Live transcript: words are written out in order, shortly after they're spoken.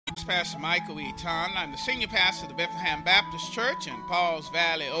folks. Pastor Michael E. Ton. I'm the senior pastor of the Bethlehem Baptist Church in Pauls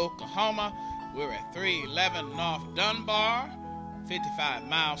Valley, Oklahoma. We're at 311 North Dunbar, 55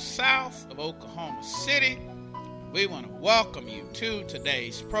 miles south of Oklahoma City. We want to welcome you to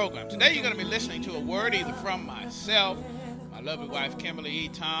today's program. Today you're going to be listening to a word either from myself, my lovely wife Kimberly E.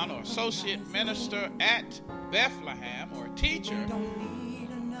 Ton, or associate minister at Bethlehem, or a teacher.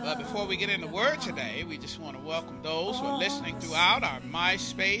 But before we get into the word today, we just want to welcome those who are listening throughout our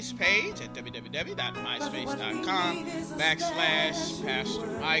MySpace page at www.myspace.com/Pastor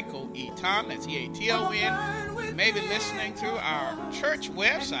Michael E. Ton. That's E-A-T-O-N. You may be listening through our church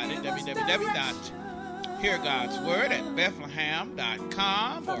website at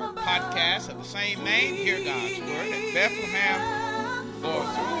www.heargodsword@bethlehem.com, or podcast of the same name, Hear God's Word at Bethlehem, or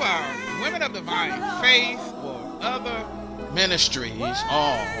through our Women of Divine Faith or other ministries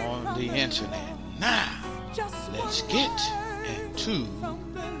all on the internet. Now, let's get into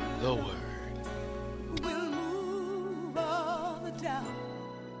the word. We'll move all the doubt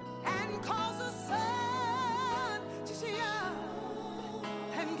and cause the sun to shine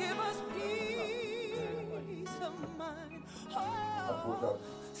and give us peace of mind. Oh,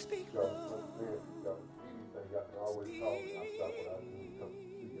 speak, Lord.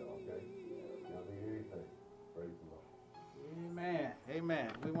 Amen. Amen.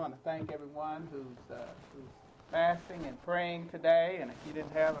 We want to thank everyone who's fasting and praying today. And if you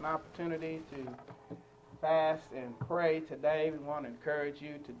didn't have an opportunity to fast and pray today, we want to encourage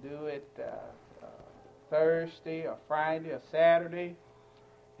you to do it Thursday or Friday or Saturday.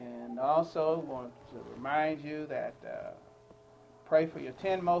 And also want to remind you that pray for your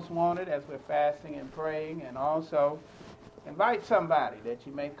 10 most wanted as we're fasting and praying. And also invite somebody that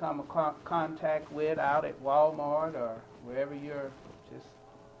you may come in contact with out at Walmart or wherever you're just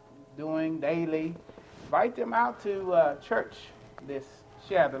doing daily. Invite them out to church this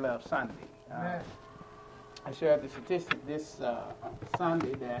Share the Love Sunday. I shared the statistic this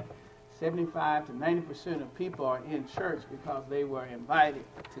Sunday that 75 to 90% of people are in church because they were invited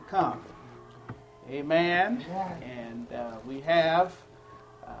to come. Amen. And we have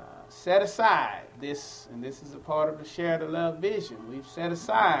set aside this, and this is a part of the Share the Love vision. We've set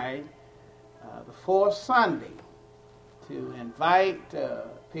aside the fourth Sunday to invite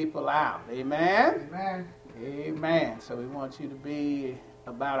people out. Amen? Amen. Amen. So we want you to be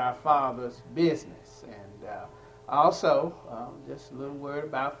about our Father's business. And also, just a little word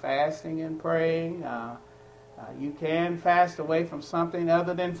about fasting and praying. You can fast away from something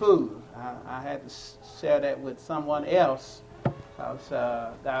other than food. I had to share that with someone else because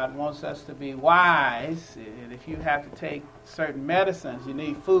God wants us to be wise. And if you have to take certain medicines, you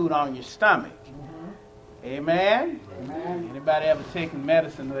need food on your stomach. Amen? Amen. Anybody ever taken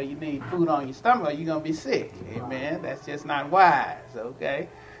medicine where you need food on your stomach or you're going to be sick? Amen? That's just not wise, okay?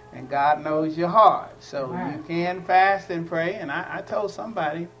 And God knows your heart. So you can fast and pray. And I told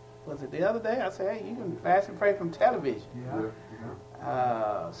somebody, was it the other day? I said, hey, you can fast and pray from television.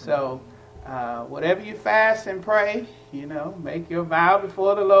 So whatever you fast and pray, make your vow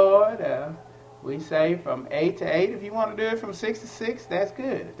before the Lord. We say from 8 to 8. If you want to do it from 6 to 6, that's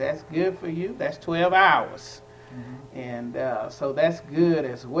good. If that's good for you, that's 12 hours. And so that's good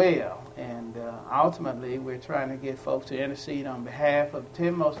as well. And ultimately, we're trying to get folks to intercede on behalf of the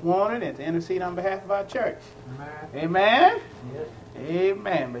 10 most wanted and to intercede on behalf of our church. Amen? Yes.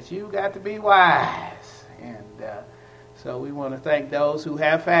 Amen. But you got to be wise. And so we want to thank those who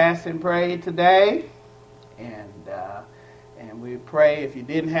have fasted and prayed today. And we pray if you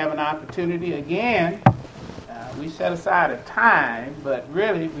didn't have an opportunity, again, we set aside a time, but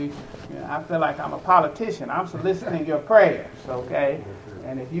really, I feel like I'm a politician. I'm soliciting your prayers, okay?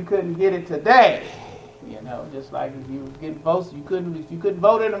 And if you couldn't get it today, just like if you get votes, if you couldn't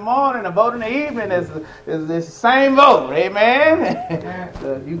vote in the morning or vote in the evening, it's the same vote, amen?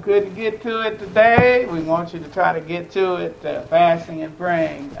 So if you couldn't get to it today, we want you to try to get to it fasting and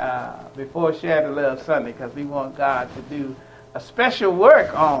praying before Share the Love Sunday, because we want God to do a special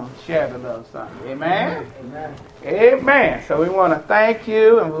work on Share the Love Sunday. Amen? Amen. Amen. So we want to thank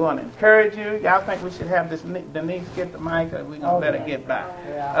you and we want to encourage you. Y'all think we should have this Denise get the mic, or we going to let her get by?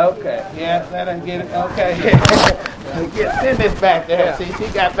 Okay. Yeah, let her get it. Okay. Send this back to her. See, she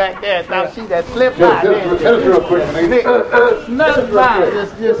got back there. Thought she that slipped by. Just real quick, Denise. Snuck by.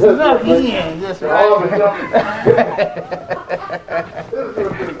 Just snuck in. Just right.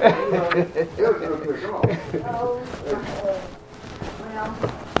 Come on. Well,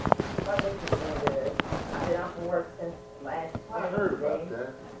 my week has been good. I've been off from work since last Wednesday,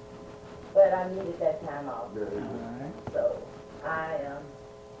 but I needed that time off. So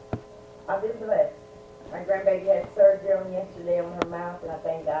I've been blessed. My grandbaby had surgery on yesterday on her mouth, and I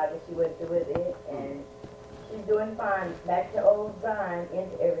thank God that she went through with it, and she's doing fine. Back to old Zion,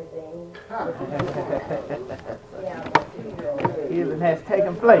 into everything. Yeah, my 2-year-old. Healing has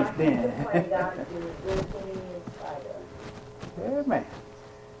taken place then. Thank God that she was good to me in spite of. Amen.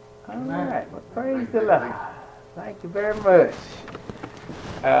 All right. Well, praise the Lord. Thank you very much.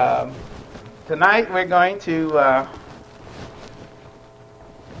 Tonight we're going to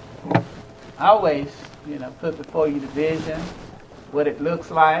always, put before you the vision, what it looks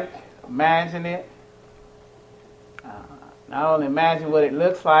like, imagine it. Not only imagine what it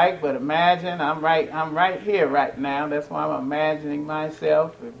looks like, but imagine I'm right here right now. That's why I'm imagining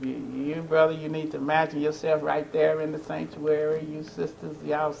myself. If you brother, you need to imagine yourself right there in the sanctuary. You sisters,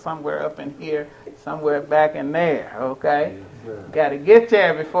 y'all somewhere up in here, somewhere back in there. Okay, got to get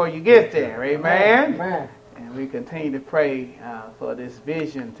there before you get there. Amen. Amen. And we continue to pray for this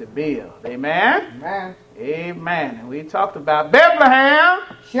vision to build. Amen. Amen. Amen. And we talked about Bethlehem.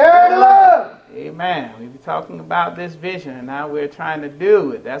 Share the love. Amen. We've been talking about this vision, and now we're trying to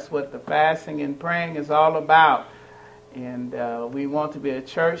do it. That's what the fasting and praying is all about. And we want to be a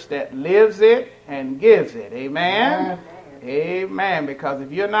church that lives it and gives it. Amen? Amen. Amen. Because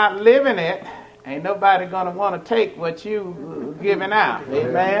if you're not living it, ain't nobody going to want to take what you giving out.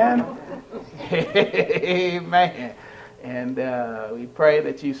 Amen? Amen. And we pray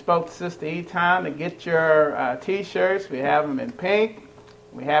that you spoke to Sister E-Town to get your T-shirts. We have them in pink.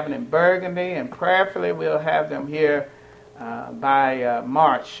 We have them in burgundy. And prayerfully, we'll have them here by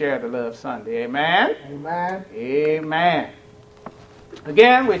March, Share the Love Sunday. Amen? Amen. Amen.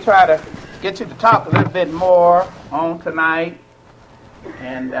 Again, we try to get you to talk a little bit more on tonight.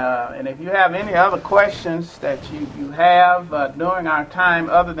 And if you have any other questions that you have during our time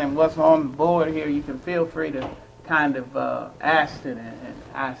other than what's on the board here, you can feel free to kind of ask it and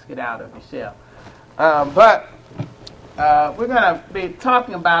ask it out of yourself. But we're going to be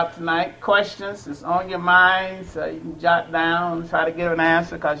talking about tonight questions that's on your minds. You can jot down, try to give an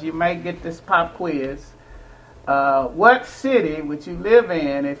answer because you may get this pop quiz. What city would you live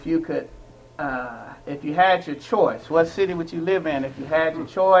in if you could, if you had your choice? What city would you live in if you had your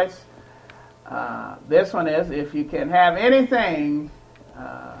choice? This one is, if you can have anything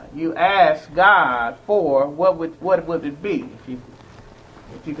you ask God for, what would it be?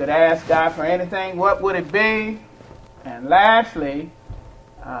 If you could ask God for anything, what would it be? And lastly,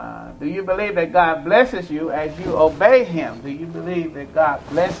 do you believe that God blesses you as you obey Him? Do you believe that God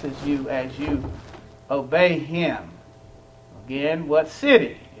blesses you as you obey Him? Again, what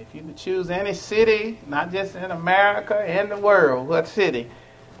city? If you could choose any city, not just in America, in the world, what city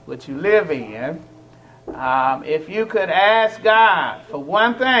would you live in? If you could ask God for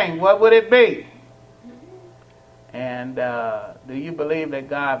one thing, what would it be? And do you believe that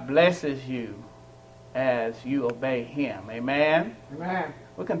God blesses you as you obey Him? Amen? Amen.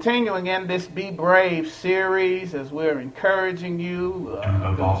 We're continuing in this Be Brave series as we're encouraging you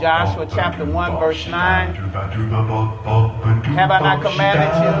through Joshua chapter 1 verse 9. Have I not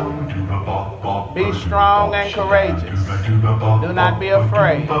commanded you? Be strong and courageous. Do not be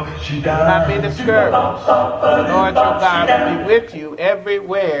afraid. Do not be discouraged. The Lord your God will be with you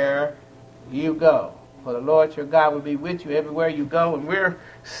everywhere you go. For the Lord your God will be with you everywhere you go. And we're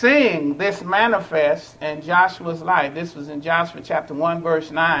seeing this manifest in Joshua's life. This was in Joshua chapter 1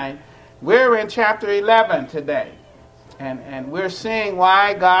 verse 9. We're in chapter 11 today. And we're seeing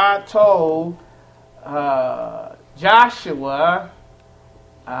why God told Joshua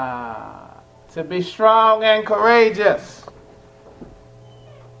to be strong and courageous.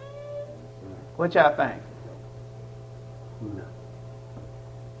 What y'all think?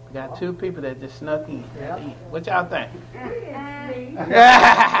 Got two people that just snuck in. Yep. What y'all think?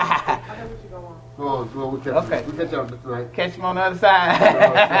 Okay. We'll catch y'all tonight. Catch them on the other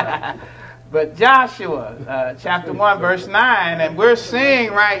side. But Joshua, chapter 1, verse 9, and we're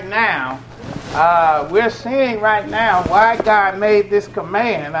seeing right now why God made this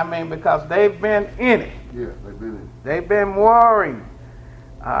command. I mean, because they've been in it. Yeah, they've been in it. They've been warring.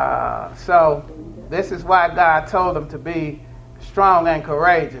 So this is why God told them to be strong and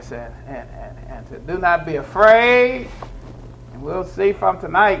courageous and to do not be afraid. And we'll see from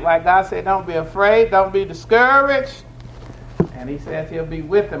tonight why God said don't be afraid, don't be discouraged. And He says He'll be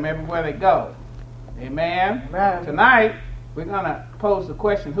with them everywhere they go. Amen? Amen. Tonight we're going to pose the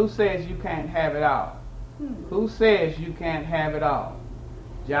question, who says you can't have it all? Who says you can't have it all?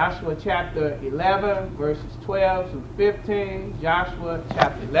 Joshua chapter 11 verses 12 through 15. Joshua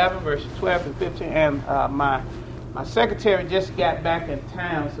chapter 11 verses 12 through 15. And my secretary just got back in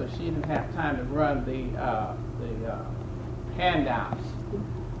town, so she didn't have time to run the handouts.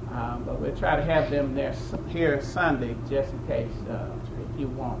 But we'll try to have them there here Sunday just in case if you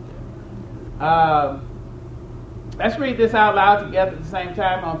want them. Let's read this out loud together at the same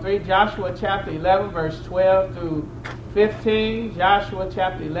time on 3. Joshua chapter 11, verse 12 through 15. Joshua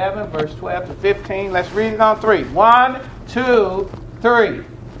chapter 11, verse 12 to 15. Let's read it on 3. 1, 2, 3.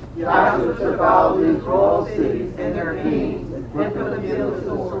 Joshua took all these royal cities and their kings and put them to the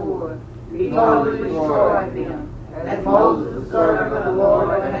sword. He totally destroyed them, as Moses, the servant of the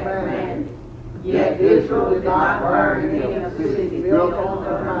Lord, had commanded. Yet Israel did not burn any of the cities built on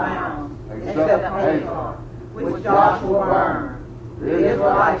the mounds, except Hazor, which Joshua burned. The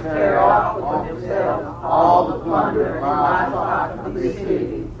Israelites carried off upon themselves all the plunder and livestock of the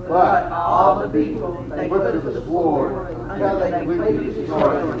city, but all the people they put to the sword until they completely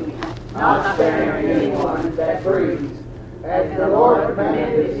destroyed them, not sparing anyone that breathes. As the Lord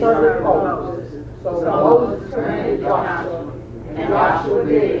commanded his servant Moses, so Moses commanded Joshua, and Joshua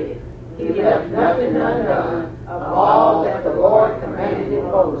did. He left nothing undone of all that the Lord commanded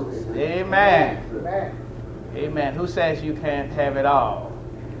Moses. Amen. Amen. Who says you can't have it all?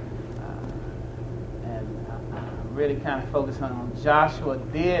 And I'm really kind of focusing on Joshua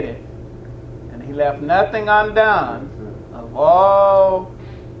did it, and he left nothing undone of all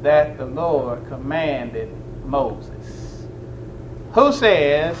that the Lord commanded Moses. Who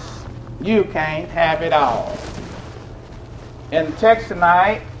says you can't have it all? In the text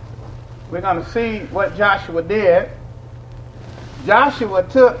tonight, we're going to see what Joshua did. Joshua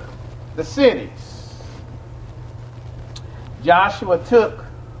took the cities. Joshua took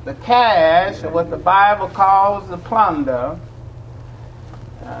the cash, or what the Bible calls the plunder,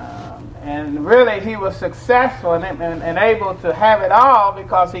 and really he was successful and able to have it all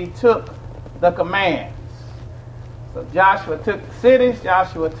because he took the commands. So Joshua took the cities,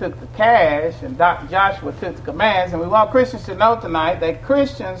 Joshua took the cash, and Joshua took the commands. And we want Christians to know tonight that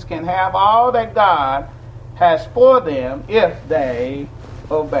Christians can have all that God has for them if they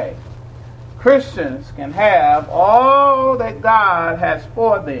obey. Christians can have all that God has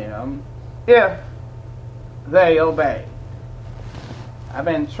for them if they obey. I've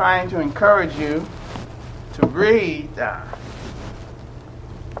been trying to encourage you to read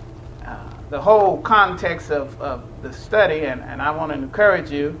the whole context of the study, and I want to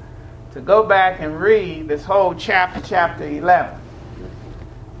encourage you to go back and read this whole chapter 11.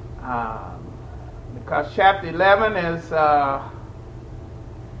 Because chapter 11 is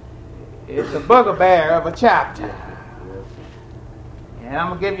it's a bugbear of a chapter. And I'm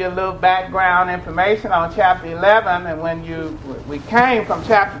going to give you a little background information on chapter 11. And when we came from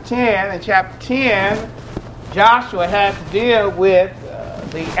chapter 10, in chapter 10, Joshua had to deal with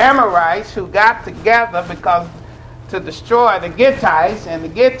the Amorites who got together because to destroy the Gittites. And the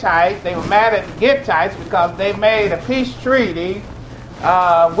Gittites, they were mad at the Gittites because they made a peace treaty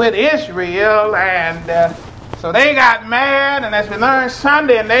with Israel, and so they got mad, and as we learned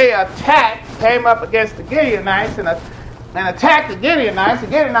Sunday, and they came up against the Gideonites and attacked the Gideonites. The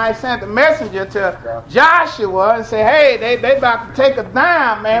Gideonites sent a messenger to Joshua and said, hey, they about to take us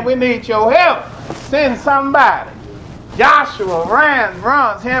down, man. We need your help. Send somebody. Joshua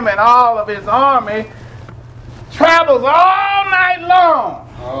runs him and all of his army, travels all night long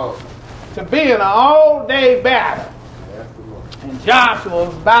to be in an all-day battle. And Joshua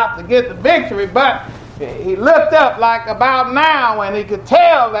was about to get the victory, but he looked up like about now and he could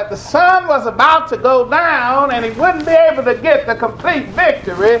tell that the sun was about to go down and he wouldn't be able to get the complete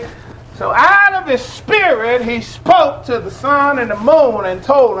victory. So out of his spirit, he spoke to the sun and the moon and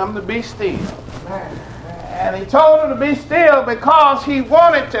told them to be still. And he told them to be still because he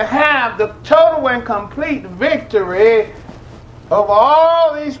wanted to have the total and complete victory over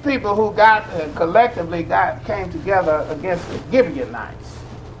all these people who came together against the Gibeonites.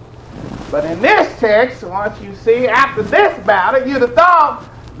 But in this text, once you see, after this battle, you'd have thought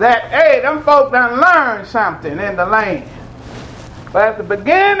that, hey, them folk done learned something in the land. But at the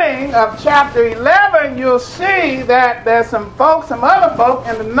beginning of chapter 11, you'll see that there's some other folk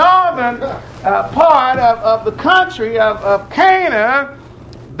in the northern part of the country of Canaan.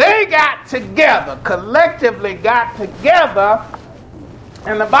 They got together, collectively got together.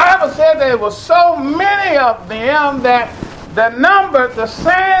 And the Bible said there were so many of them that the number, the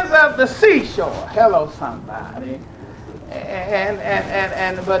sands of the seashore. Hello, somebody.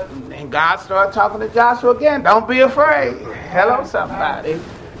 And God started talking to Joshua again. Don't be afraid. Hello, somebody.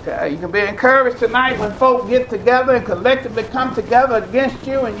 You can be encouraged tonight when folk get together and collectively come together against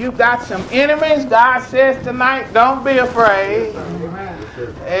you and you've got some enemies. God says tonight, don't be afraid.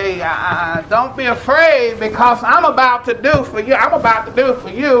 Hey, don't be afraid, because I'm about to do for you. I'm about to do for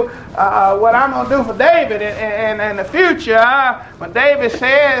you what I'm going to do for David in the future. When David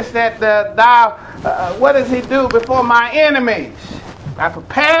says that what does he do before my enemies? I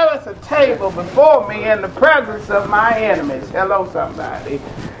prepareth a table before me in the presence of my enemies. Hello, somebody.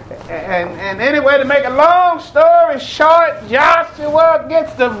 And anyway, to make a long story short, Joshua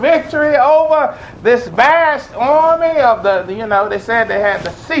gets the victory over this vast army of they said they had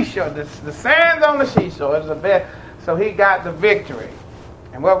the seashore, the sands on the seashore. It was so he got the victory.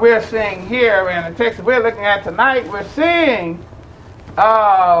 And what we're seeing here in the text we're looking at tonight, we're seeing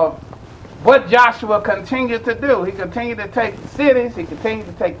what Joshua continued to do. He continued to take the cities, he continued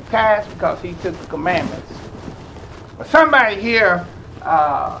to take the cash, because he took the commandments. But somebody here,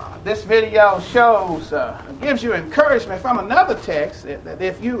 this video shows, gives you encouragement from another text that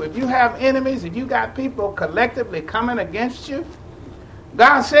if you have enemies, if you got people collectively coming against you,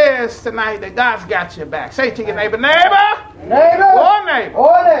 God says tonight that God's got your back. Say to your neighbor, neighbor, or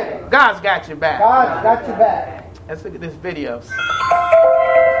neighbor, God's got your back. God's got your back. Let's look at this video.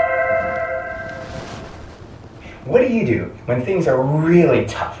 What do you do when things are really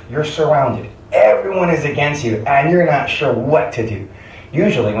tough? You're surrounded. Everyone is against you, and you're not sure what to do.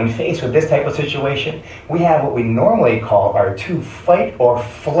 Usually, when faced with this type of situation, we have what we normally call our two fight or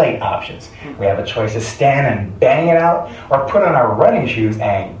flight options. We have a choice to stand and bang it out, or put on our running shoes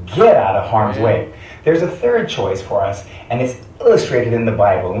and get out of harm's way. There's a third choice for us, and it's illustrated in the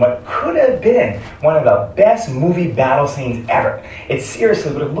Bible in what could have been one of the best movie battle scenes ever. It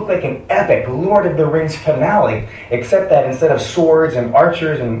seriously would have looked like an epic Lord of the Rings finale, except that instead of swords and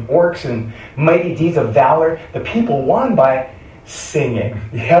archers and orcs and mighty deeds of valor, the people won by singing.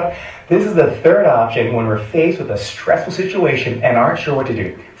 Yep, this is the third option when we're faced with a stressful situation and aren't sure what to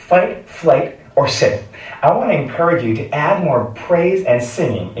do. Fight, flight, or sing. I want to encourage you to add more praise and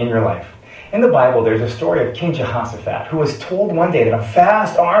singing in your life. In the Bible, there's a story of King Jehoshaphat, who was told one day that a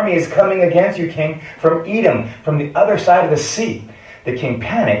vast army is coming against you, king, from Edom, from the other side of the sea. The king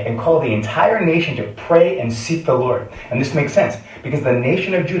panicked and called the entire nation to pray and seek the Lord. And this makes sense, because the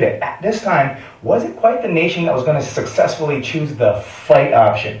nation of Judah at this time wasn't quite the nation that was going to successfully choose the fight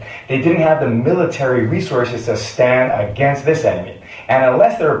option. They didn't have the military resources to stand against this enemy. And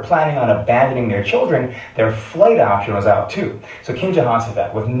unless they were planning on abandoning their children, their flight option was out too. So King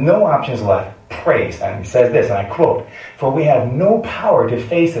Jehoshaphat, with no options left, prays, and he says this, and I quote, "For we have no power to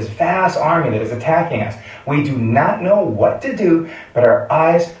face this vast army that is attacking us. We do not know what to do, but our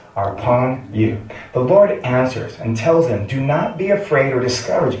eyes are upon you." The Lord answers and tells them, "Do not be afraid or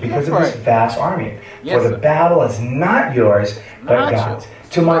discouraged because of this vast army. For the battle is not yours, but God's.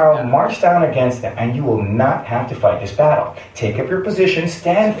 Tomorrow, march down against them, and you will not have to fight this battle. Take up your position,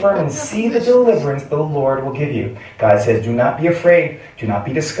 stand firm, and see the deliverance the Lord will give you." God says, do not be afraid, do not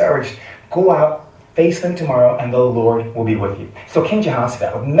be discouraged. Go out, face them tomorrow, and the Lord will be with you. So King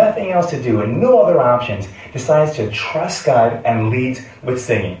Jehoshaphat, with nothing else to do and no other options, decides to trust God and leads with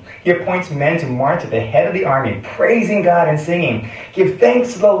singing. He appoints men to march at the head of the army, praising God and singing. Give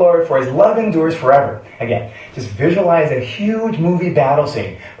thanks to the Lord, for his love endures forever. Again, just visualize a huge movie battle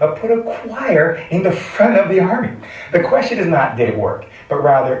scene, but put a choir in the front of the army. The question is not, did it work? But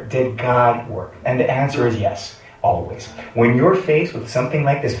rather, did God work? And the answer is yes. Always. When you're faced with something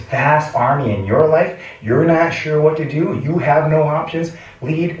like this vast army in your life, you're not sure what to do, you have no options,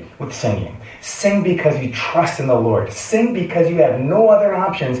 lead with singing. Sing because you trust in the Lord. Sing because you have no other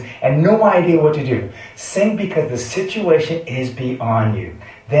options and no idea what to do. Sing because the situation is beyond you.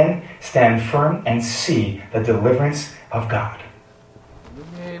 Then stand firm and see the deliverance of God.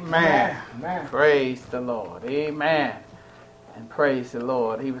 Amen. Amen. Praise the Lord. Amen. And praise the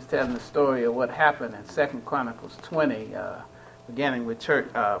Lord. He was telling the story of what happened in 2 Chronicles 20, beginning with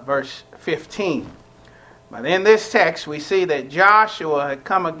verse 15. But in this text, we see that Joshua had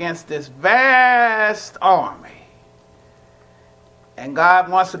come against this vast army. And God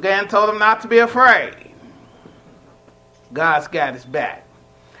once again told him not to be afraid. God's got his back.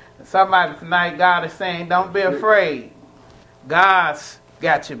 And somebody tonight, God is saying, don't be afraid. God's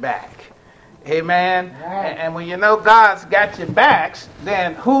got your back. Amen. And when you know God's got your backs,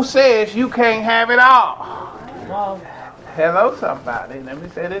 then who says you can't have it all? Hello, somebody. Let me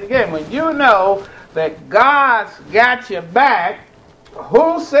say that again. When you know that God's got your back,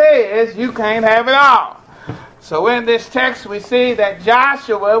 who says you can't have it all? So in this text, we see that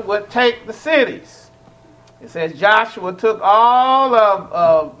Joshua would take the cities. It says Joshua took all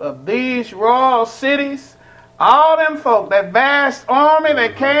of these royal cities. All them folk, that vast army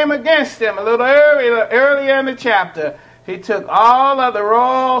that came against him a little earlier in the chapter, he took all of the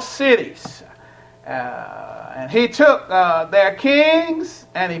royal cities. And he took their kings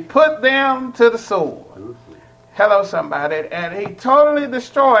and he put them to the sword. Hello, somebody. And he totally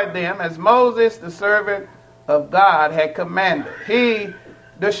destroyed them as Moses, the servant of God, had commanded. He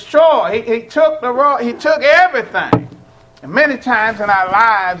destroyed. He took everything. And many times in our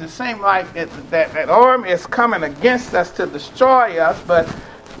lives, it seems like that army is coming against us to destroy us, but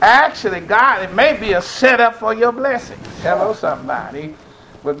actually, God, it may be a setup for your blessings. Hello, somebody.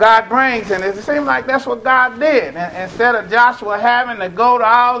 What God brings, and it seems like that's what God did. And instead of Joshua having to go to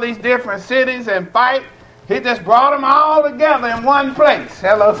all these different cities and fight, he just brought them all together in one place.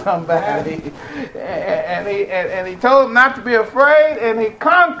 Hello, somebody. And he told them not to be afraid, and he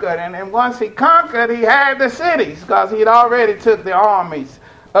conquered. And once he conquered, he had the cities, because he'd already took the armies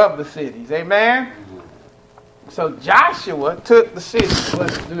of the cities. Amen? So Joshua took the cities, what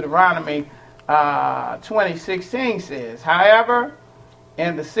Deuteronomy 20:16 says. However,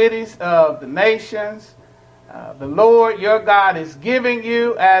 in the cities of the nations, the Lord your God is giving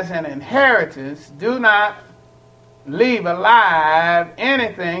you as an inheritance. Do not leave alive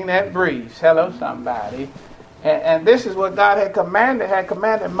anything that breathes. Hello, somebody. And this is what God had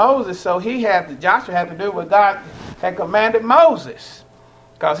commanded Moses. So Joshua had to do what God had commanded Moses,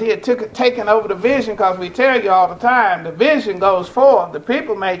 because he had taken over the vision. Because we tell you all the time, the vision goes forth. The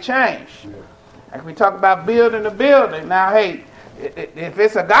people may change. Like we talk about building the building. Now, hey, if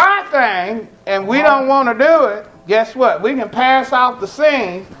it's a God thing and we don't want to do it, guess what? We can pass off the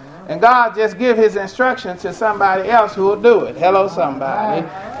scene and God just give his instructions to somebody else who will do it. Hello, somebody.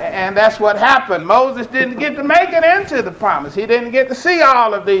 And that's what happened. Moses didn't get to make it into the promise. He didn't get to see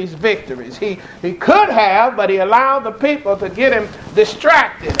all of these victories. He could have, but he allowed the people to get him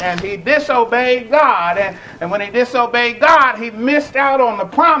distracted, and he disobeyed God. And when he disobeyed God, he missed out on the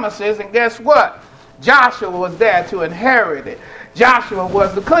promises. And guess what? Joshua was there to inherit it. Joshua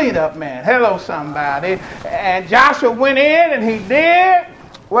was the cleanup man. Hello, somebody. And Joshua went in and he did.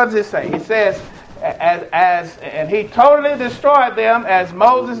 What does it say? He says, and he totally destroyed them as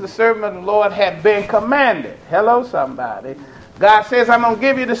Moses, the servant of the Lord, had been commanded. Hello, somebody. God says, I'm going to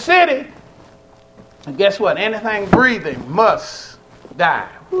give you the city. And guess what? Anything breathing must die.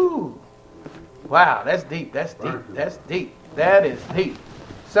 Woo. Wow, that's deep. That's deep. That's deep. That is deep.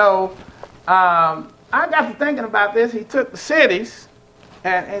 So, I got to thinking about this. He took the cities,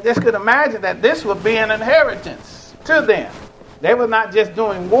 and just could imagine that this would be an inheritance to them. They were not just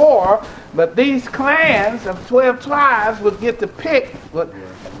doing war, but these clans of 12 tribes would get to pick, would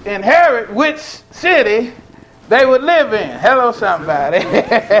inherit which city they would live in. Hello, somebody.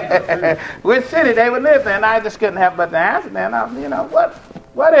 Which city they would live in. And I just couldn't help but to answer them.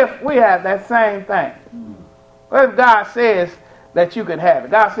 What if we have that same thing? What if God says that you can have it?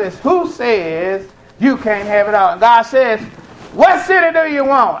 God says, who says you can't have it all? And God says, what city do you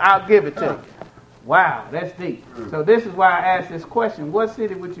want? I'll give it to you. Wow, that's deep. So this is why I asked this question. What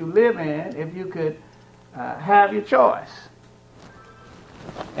city would you live in if you could have your choice?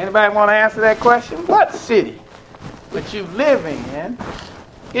 Anybody want to answer that question? What city would you live in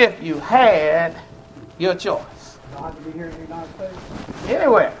if you had your choice? Not to be here in the United States.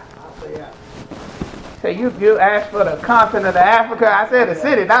 Anywhere. I'll say that. So you asked for the continent of Africa. I said the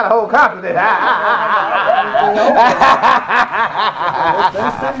city, not a whole continent.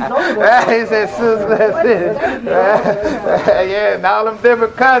 He said city. Yeah, and all them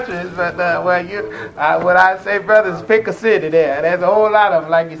different countries. But what I say, brothers, pick a city there. There's a whole lot of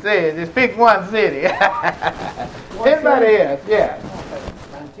them, like you said. Just pick one city. Anybody else? Yeah.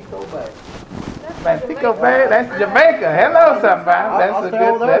 Montego Bay, that's Jamaica. Hello, somebody.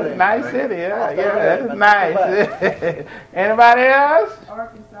 That's a nice city. Yeah, that's nice. Anybody else?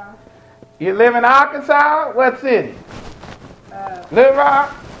 Arkansas. You live in Arkansas? What city? Little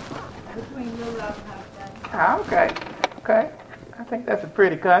Rock? Between Little Rock and Hot. Ah, okay. I think that's a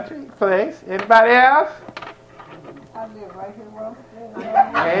pretty country place. Anybody else? I live right here where I'm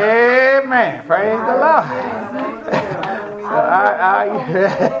Amen. Praise the Lord.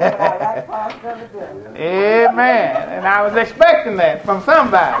 Amen. And I was expecting that from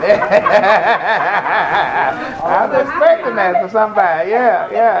somebody. I was expecting that from somebody.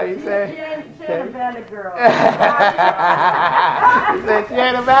 Yeah. You said She ain't a valley girl. He said she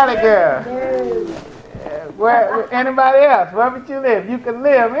ain't a valley girl. Where? Anybody else? Where would you live? You can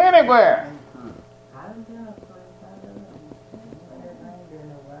live anywhere.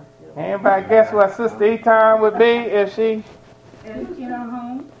 Anybody guess what Sister Eton would be if she? in our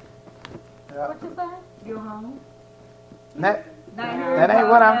home. What you say? Your home. That ain't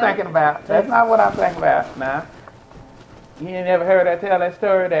what I'm thinking about. That's not what I'm thinking about now. You ain't never heard her tell that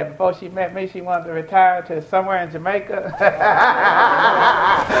story that before she met me, she wanted to retire to somewhere in Jamaica?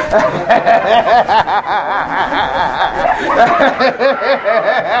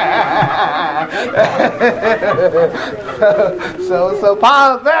 so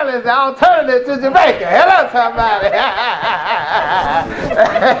Paul's Valley is the alternative to Jamaica. Hello, somebody.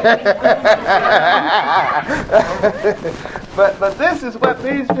 But this is what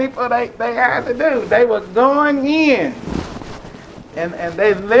these people, they had to do. They were going in. And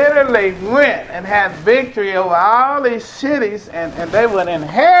they literally went and had victory over all these cities, and they would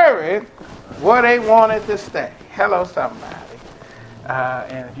inherit where they wanted to stay. Hello, somebody.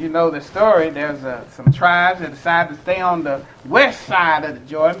 And if you know the story, there's some tribes that decided to stay on the west side of the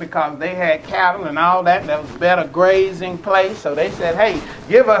Jordan because they had cattle and all that. That was a better grazing place. So they said, hey,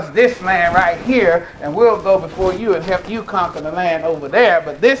 give us this land right here, and we'll go before you and help you conquer the land over there.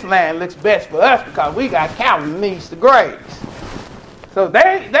 But this land looks best for us because we got cattle that needs to graze. So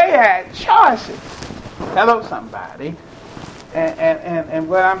they had choices. Hello, somebody. And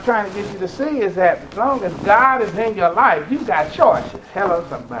what I'm trying to get you to see is that as long as God is in your life, you've got choices. Hello,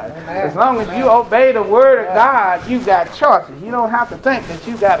 somebody. As long as you obey the word of God, you've got choices. You don't have to think that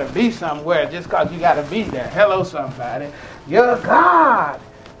you got to be somewhere just because you got to be there. Hello, somebody. Your God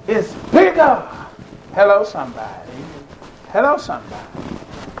is bigger. Hello, somebody. Hello, somebody.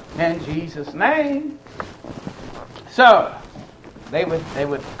 In Jesus' name. So they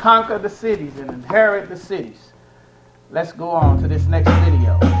would conquer the cities and inherit the cities. Let's go on to this next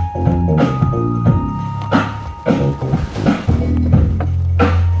video.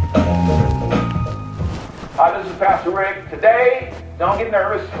 Hi, this is Pastor Rick. Today, don't get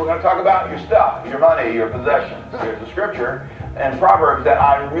nervous. We're going to talk about your stuff, your money, your possessions. There's a scripture in Proverbs that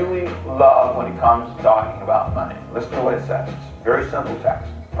I really love when it comes to talking about money. Listen to what it says. It's a very simple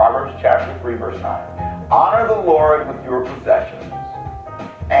text. Proverbs chapter 3, verse 9. Honor the Lord with your possessions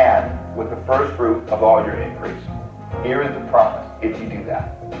and with the first fruit of all your increase. Here is the promise if you do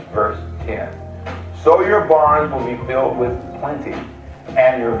that. Verse 10. So your barns will be filled with plenty,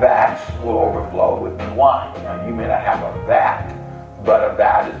 and your vats will overflow with new wine. Now you may not have a vat, but a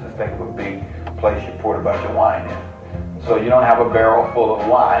vat is just think of a big place you poured a bunch of wine in. So you don't have a barrel full of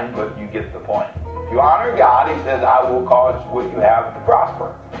wine, but you get the point. If you honor God, he says, I will cause what you have to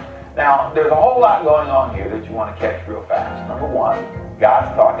prosper. Now, there's a whole lot going on here that you want to catch real fast. Number one,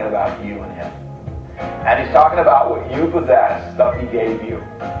 God's talking about you and him. And he's talking about what you possess, stuff he gave you.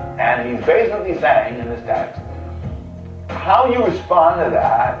 And he's basically saying in this text, how you respond to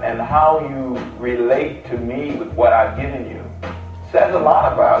that and how you relate to me with what I've given you says a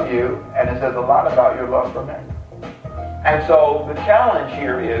lot about you, and it says a lot about your love for me. And so the challenge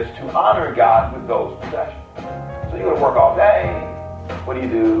here is to honor God with those possessions. So you go to work all day. What do you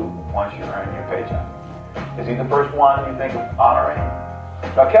do once you earn your paycheck? Is he the first one you think of honoring?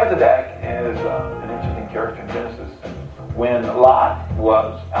 Melchizedek is an interesting character in Genesis. When Lot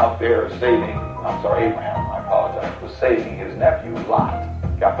was out there Abraham, I apologize, was saving his nephew Lot.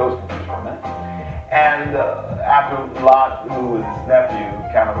 Got those confused for a minute. And after Lot, who was his nephew,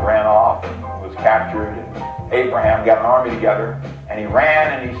 kind of ran off and was captured, and Abraham got an army together, and he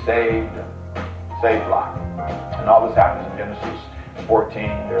ran and he saved Lot. And all this happens in Genesis 14,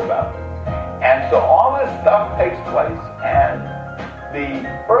 thereabouts. And so all this stuff takes place, and the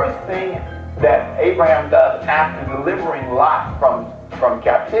first thing that Abraham does after delivering Lot from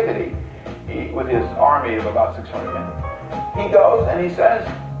captivity, with his army of about 600 men, he goes and he says,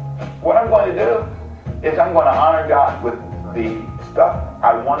 what I'm going to do is I'm going to honor God with the stuff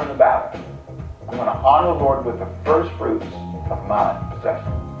I won in the battle. I'm going to honor the Lord with the first fruits of my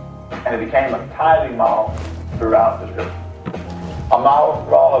possession. And it became a tithing model throughout the scripture. A model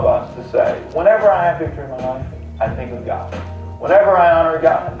for all of us to say, whenever I have victory in my life, I think of God. Whenever I honor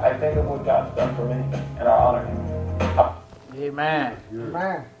God, I think of what God's done for me, and I honor him. Amen.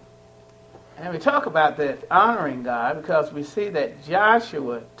 Amen. And we talk about that honoring God because we see that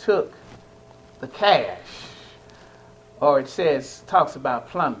Joshua took the cash, or it talks about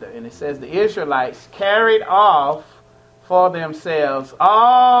plunder, and it says the Israelites carried off for themselves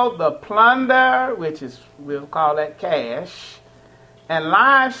all the plunder, which is, we'll call that cash, and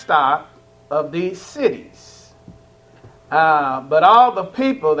livestock of these cities. But all the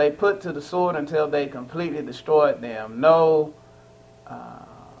people they put to the sword until they completely destroyed them. No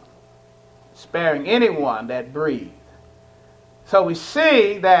sparing anyone that breathed. So we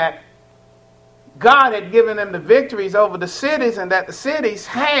see that God had given them the victories over the cities, and that the cities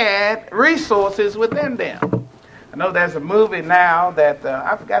had resources within them. I know there's a movie now that,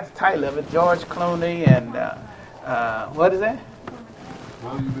 I forgot the title of it, George Clooney and, what is that?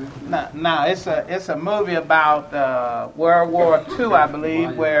 No, it's a movie about World War II, I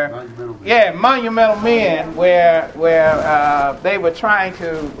believe, where Monumental Men, where they were trying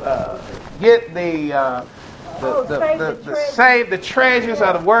to get save the treasures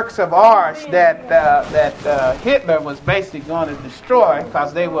of the works of art that Hitler was basically going to destroy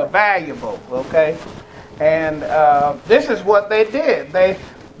because they were valuable. Okay, and this is what they did. They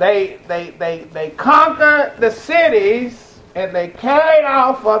conquered the cities. And they carried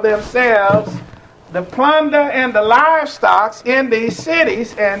off for themselves the plunder and the livestock in these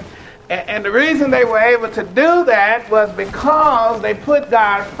cities. And the reason they were able to do that was because they put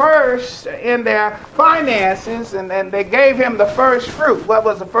God first in their finances, and they gave him the first fruit. What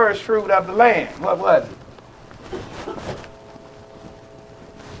was the first fruit of the land? What was it?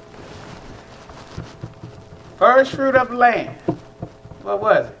 First fruit of the land. What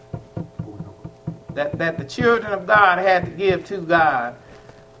was it? That the children of God had to give to God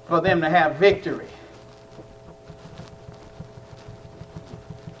for them to have victory.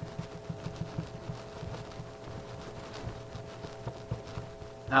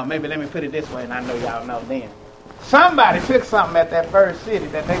 Now, maybe let me put it this way, and I know y'all know then. Somebody took something at that first city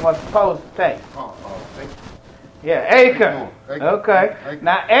that they weren't supposed to take. Yeah, Achan. Okay.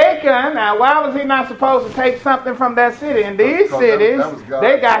 Now, Achan, why was he not supposed to take something from that city? In these cities,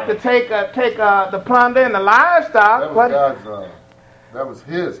 they got to take the plunder and the livestock. That was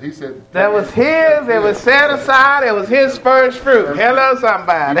his. He said that was his. It was set aside. It was his first fruit. Hello,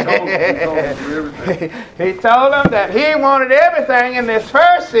 somebody. He told them that he wanted everything in this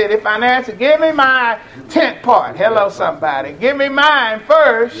first city financially. Give me my 10th part. Hello, somebody. Give me mine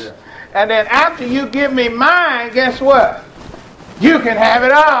first. Yeah. And then after you give me mine, guess what? You can have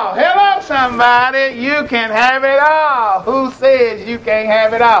it all. Hello, somebody. You can have it all. Who says you can't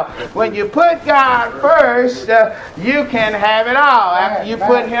have it all? When you put God first, you can have it all. After you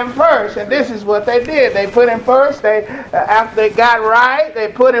put him first. And this is what they did. They put him first. After they got right, they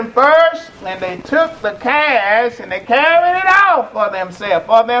put him first. And they took the cash and they carried it out for themselves.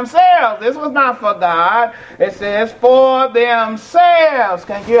 For themselves. This was not for God. It says for themselves.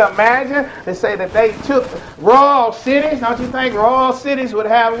 Can you imagine? They say that they took royal cities. Don't you think royal cities would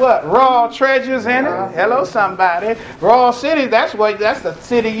have what? Royal treasures in it? Hello, somebody. Royal cities, that's the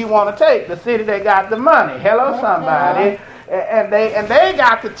city you want to take. The city that got the money. Hello, somebody. And they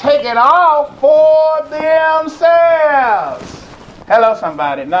got to take it all for themselves. Hello,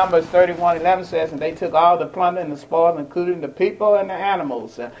 somebody. Numbers 31:11 says, and they took all the plunder and the spoil, including the people and the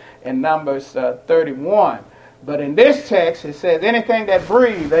animals. In Numbers 31. But in this text, it says anything that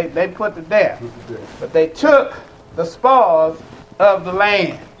breathed, they put to death. But they took the spoils of the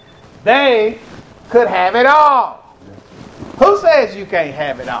land. They could have it all. Who says you can't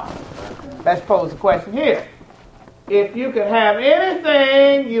have it all? Let's pose the question here. If you could have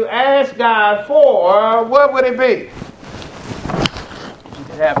anything you ask God for, what would it be? If you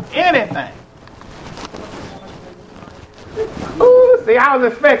could have anything. Ooh, see, I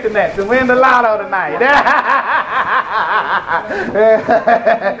was expecting that to win the lotto tonight.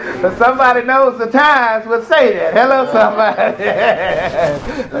 But somebody knows the times would say that. Hello, somebody.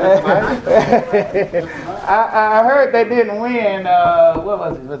 I heard they didn't win. What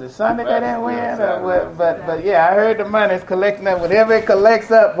was it? Was it Sunday they didn't win? But yeah, I heard the money's collecting up. Whatever it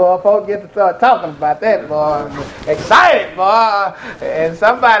collects up, boy, folks get to start talking about that, boy. Excited, boy. And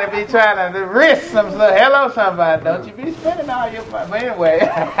somebody be trying to risk some stuff. Hello, somebody. Don't you be spending all your money. But anyway. If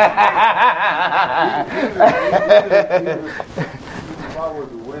I was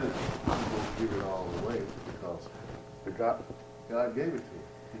to win it, I'm going to give it all away because God gave it to you.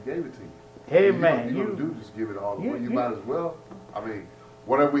 He gave it to you. Amen. You don't do just give it all away. You might as well. I mean,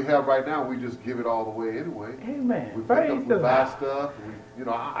 whatever we have right now, we just give it all away anyway. Amen. We pick up, we buy stuff.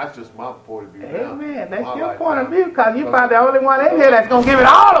 That's just my point of view. Amen. That's your point of view because you're probably the only one in here that's going to give it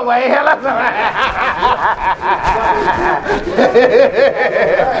all away. Hello,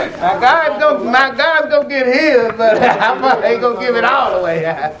 now God's going to get his, but I ain't going to give it all away.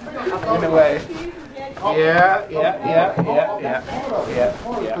 Anyway. Yeah.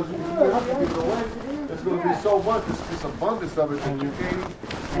 It's going to be so much. It's abundance of it, and you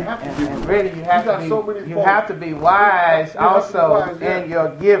have to give it. Really, you have to be wise also in your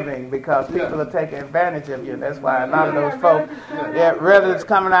giving because people are taking advantage of you. That's why a lot of those folks, relatives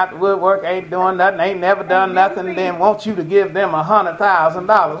coming out the woodwork, ain't doing nothing, ain't never done nothing, then want you to give them $100,000.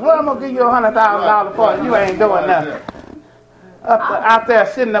 Well, I'm going to give you $100,000 for it. You ain't doing nothing. Out there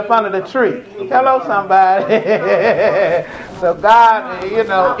sitting up under the tree. Hello, somebody. So God,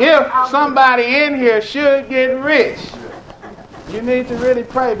 if somebody in here should get rich, You need to really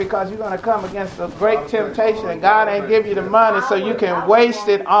pray because you're going to come against a great temptation and God ain't give you the money so you can waste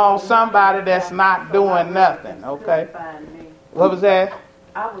it on somebody that's not doing nothing, okay? What was that?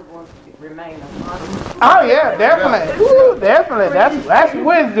 I would want to remain anonymous. Oh yeah, definitely. Woo, definitely. That's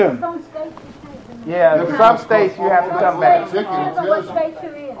wisdom. Yeah, in some states you have to come back.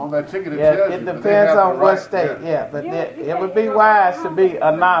 On that ticket, Yeah, it depends on what state. Yeah, but it would be wise to be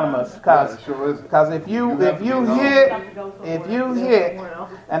anonymous because if you hit,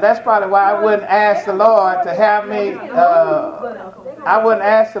 and that's probably why I wouldn't ask the Lord to have me. I wouldn't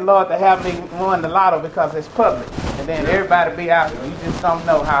ask the Lord to have me win the lotto because it's public, and then everybody be out there. You just don't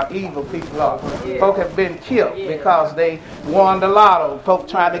know how evil people are. Folk have been killed because they won the lotto. Folk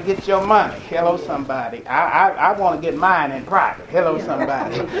trying to get your money. Hello, somebody. I want to get mine in private. Hello,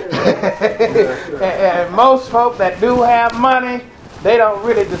 somebody. and most folk that do have money, they don't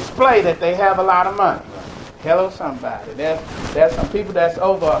really display that they have a lot of money. Hello, somebody. There's some people that's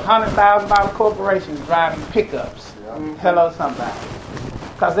over $100,000 corporations driving pickups. Hello, somebody.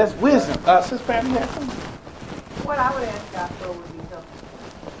 Because that's wisdom. Sister Pam, you have something? What I would ask God for would be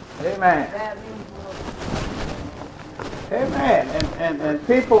helpful. Amen. That means Amen. And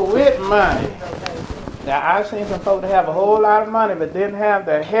people with money. Now, I've seen some folks that have a whole lot of money but didn't have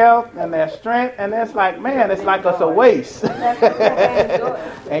their health and their strength, and it's like, man, it's like it's a waste.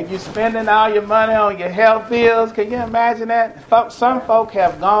 And you spending all your money on your health bills. Can you imagine that? Some folk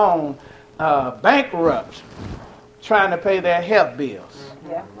have gone bankrupt trying to pay their health bills.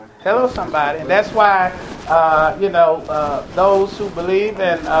 Yeah. Hello, somebody. And that's why, those who believe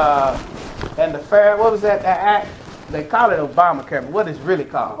in the fair, what was that act? They call it Obamacare, but what is really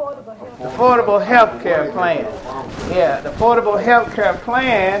called? The Affordable Health Care Plan. Yeah, the Affordable Health Care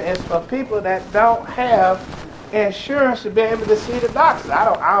Plan is for people that don't have insurance to be able to see the doctor.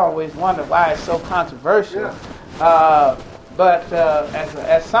 I always wonder why it's so controversial. But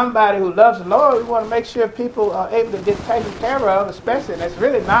as somebody who loves the Lord, we want to make sure people are able to get taken care of, especially, and it's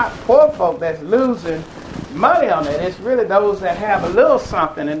really not poor folk that's losing money on it. It's really those that have a little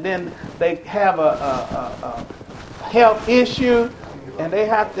something, and then they have a health issue, and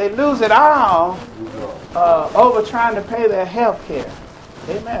they lose it all over trying to pay their health care.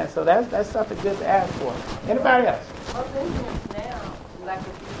 Amen. So that's something good to ask for. Anybody else? Now, like if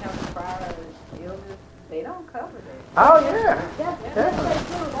you have prior illness, they don't cover that. Oh yeah.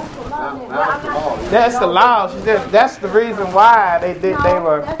 That's the law. That's the reason why they did. They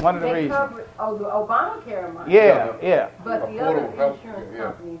were one of the reasons. The Obamacare money. Yeah. But the other insurance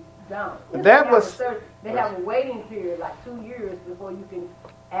companies don't. They have a waiting period, like 2 years, before you can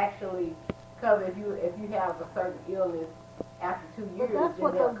actually cover if you have a certain illness. After 2 years,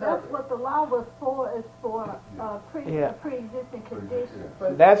 that's what the law was for. Is for pre-existing conditions.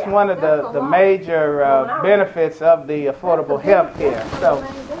 That's one of the major benefits of the affordable health care. So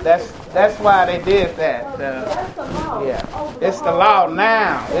that's why they did that. That's the law. Yeah, it's the law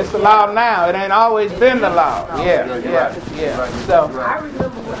now. It's the law now. It ain't always been the law. Yeah. So I remember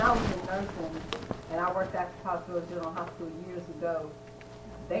when I was in nursing and I worked at the Hospital General Hospital years ago.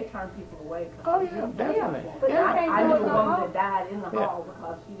 They turned people away. Oh, yeah, definitely. But I knew a woman that died in the hall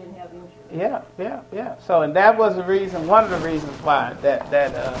because she didn't have insurance. Yeah. So, and that was the reason, one of the reasons why that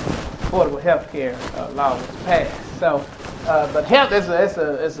affordable health care law was passed. So, but health is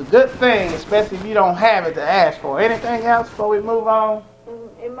a good thing, especially if you don't have it to ask for. Anything else before we move on?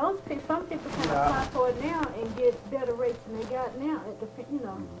 And some people can apply for it now and get better rates than they got now.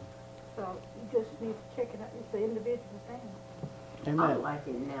 So you just need to check it out. It's the individual thing. Amen. I like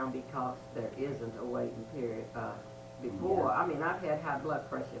it now because there isn't a waiting period. Before, I mean, I've had high blood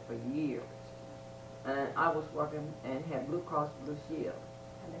pressure for years. And I was working and had Blue Cross Blue Shield.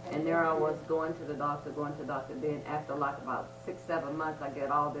 And there I was going to the doctor. Then after like about 6-7 months, I get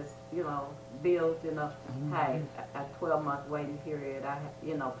all this, bills, hey, a 12-month waiting period, I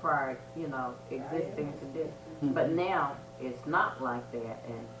prior, existing condition. But now it's not like that.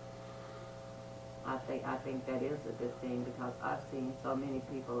 And I think that is a good thing because I've seen so many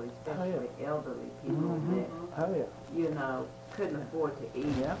people, especially elderly people, that couldn't afford to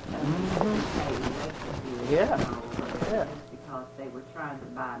eat. Just because they were trying to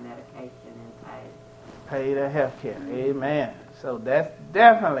buy medication and pay their health care. Amen. So that's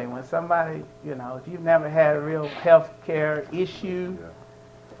definitely when somebody, if you've never had a real health care issue.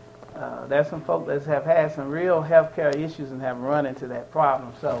 There's some folks that have had some real health care issues and have run into that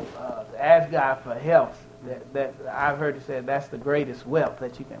problem. So ask God for health. That I've heard you say that's the greatest wealth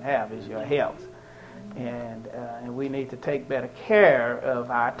that you can have is your health. And we need to take better care of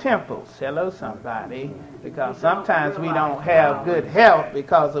our temples. Hello, somebody. Because sometimes we don't have good health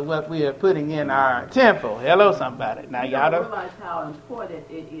because of what we are putting in our temple. Hello, somebody. Now, you y'all don't realize how important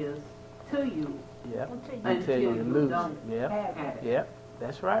it is to you. Yep. Until you lose. don't Yep. have it. Yep.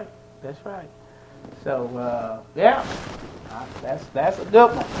 That's right. That's right. So, yeah. That's a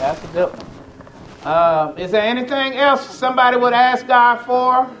good one. That's a good one. Is there anything else somebody would ask God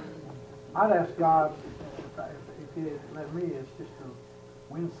for? I'd ask God if He'd let me, it's just to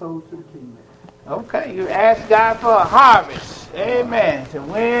win souls to the kingdom. Okay, you ask God for a harvest. Amen. To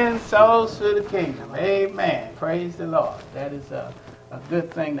win souls to the kingdom. Amen. Praise the Lord. That is a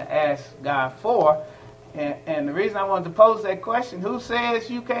good thing to ask God for. And the reason I wanted to pose that question, who says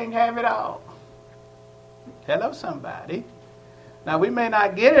you can't have it all? Hello, somebody. Now, we may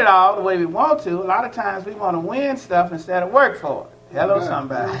not get it all the way we want to. A lot of times we want to win stuff instead of work for it. Hello,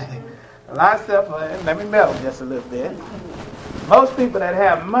 somebody. A lot of stuff, let me mellow just a little bit. Most people that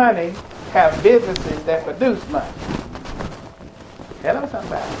have money have businesses that produce money. Hello,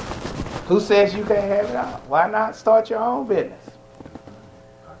 somebody. Who says you can't have it all? Why not start your own business?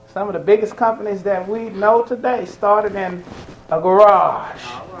 Some of the biggest companies that we know today started in a garage.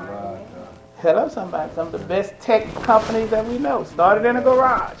 Hello, somebody. Some of the best tech companies that we know started in a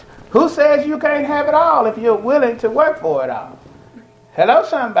garage. Who says you can't have it all if you're willing to work for it all? Hello,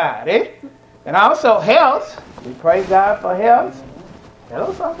 somebody. And also health. We praise God for health.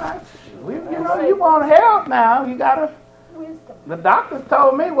 Hello, somebody. You want health now. You got to. The doctor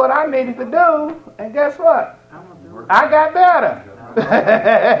told me what I needed to do. And guess what? I got better.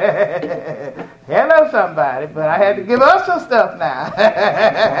 Hello, somebody. But I had to give up some stuff now.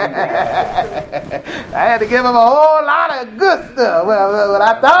 I had to give up a whole lot of good stuff. Well, what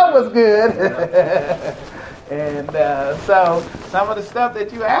I thought was good. And so some of the stuff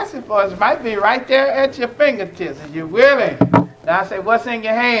that you're asking for might be right there at your fingertips if you're willing. Now I say, what's in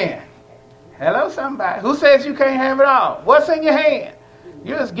your hand? Hello, somebody. Who says you can't have it all? What's in your hand?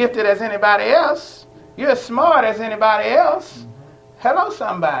 You're as gifted as anybody else. You're as smart as anybody else. Hello,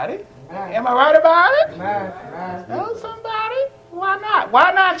 somebody. Am I right about it? Hello, somebody. Why not?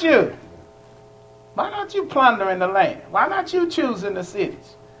 Why not you? Why not you plundering the land? Why not you choosing the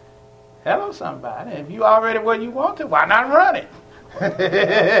cities? Hello, somebody. If you already where you want to, why not run it?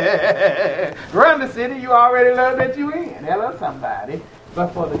 Run the city you already love that you in. Hello, somebody.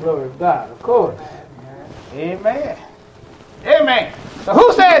 But for the glory of God, of course. Amen. Amen. So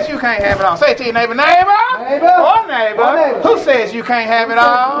who says you can't have it all? Say it to your neighbor, neighbor. Who says you can't have it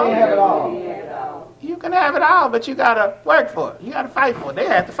all? You can have it all, but you got to work for it. You got to fight for it. They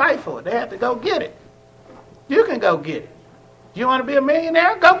have to fight for it. They have to go get it. You can go get it. You want to be a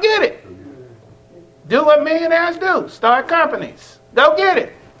millionaire? Go get it. Do what millionaires do. Start companies. Go get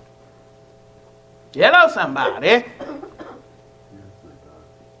it. Hello, somebody.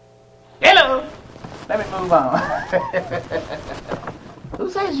 Hello. Let me move on. Who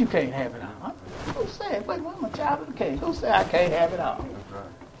says you can't have it all? Who said? Wait, I'm a child of the king. Who said I can't have it all?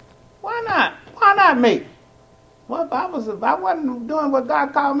 Why not? Why not me? Well, if I wasn't doing what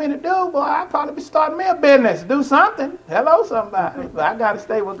God called me to do, boy, I'd probably be starting me a business, do something. Hello, somebody. But I got to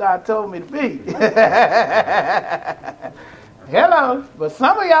stay where God told me to be. Hello. But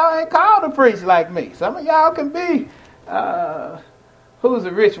some of y'all ain't called to preach like me. Some of y'all can be, who's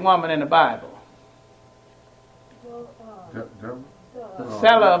a rich woman in the Bible? The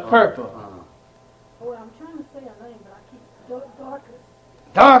seller of purple. Well, I'm trying to say her name, but I keep Dorcas.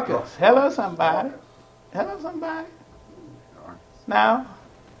 Dorcas. Hello, somebody. Hello, somebody. Now,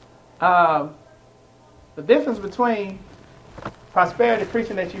 the difference between prosperity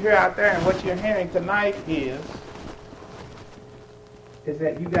preaching that you hear out there and what you're hearing tonight is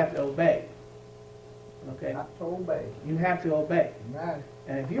that you got to obey. Okay? You have to obey.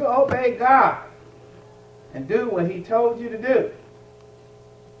 And if you obey God and do what He told you to do,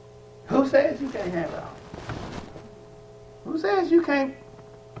 who says you can't have it all? Who says you can't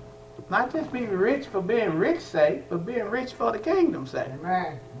not just be rich for being rich's sake, but being rich for the kingdom's sake?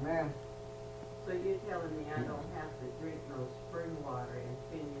 Amen. So you're telling me I don't have to drink no spring water and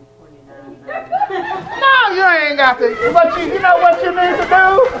spend you $29? No, you ain't got to. But you know what you need to do?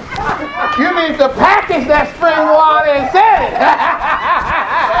 You need to package that spring water and sell it.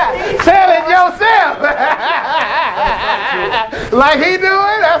 Sell it yourself. Like he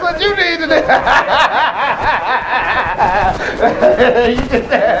doing, that's what you need to do.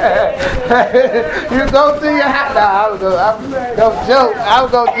 You go to your house. No, I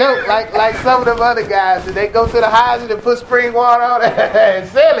was gonna joke like some of them other guys. They go to the houses and put spring water on it and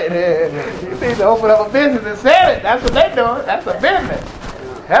sell it. You need to open up a business and sell it. That's what they doing. That's a business.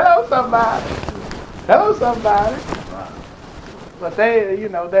 Hello, somebody. Hello, somebody. But they, you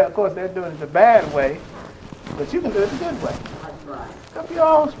know, of course, they're doing it the bad way. But you can do it the good way. That's right. Up your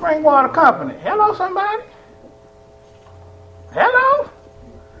own spring water company. Hello, somebody. Hello.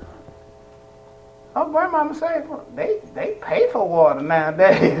 Oh, grandmama said, well, they pay for water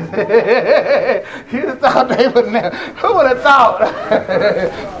nowadays. You just thought they would never. Who would have thought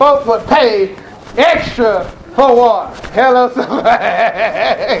folks would pay extra for water? Hello,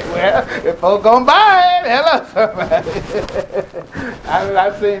 somebody. Well, if folks gonna buy it, hello, somebody.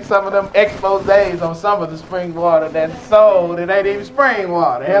 I've seen some of them exposés on some of the spring water that's sold. It ain't even spring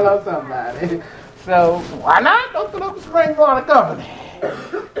water. Hello, somebody. So why not go to the spring water company?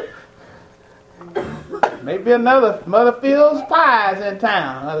 Maybe another Mother Phil's Pies in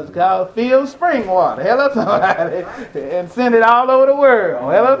town. It's called Phil's Spring Water. Hello, somebody. And send it all over the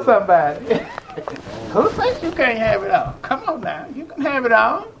world. Hello, somebody. Who thinks you can't have it all? Come on now. You can have it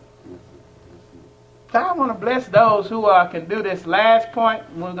all. So I want to bless those who can do this last point.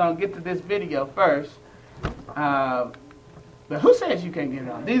 We're going to get to this video first. But who says you can't get it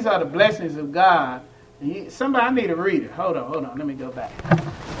all? These are the blessings of God. Somebody, I need a reader. Hold on. Let me go back.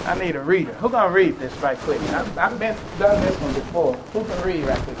 I need a reader. Who's going to read this right quick? I've done this one before. Who can read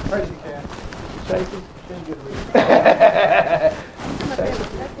right quick? Tracy can. Tracy? She's good to read.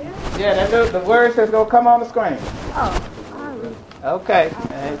 Yeah, the words that's going to come on the screen. Oh, okay.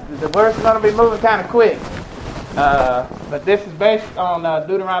 The words are going to be moving kind of quick. But this is based on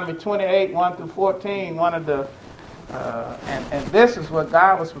Deuteronomy 28, 1 through 14. One of the, and this is what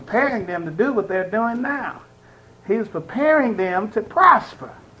God was preparing them to do what they're doing now. He was preparing them to prosper.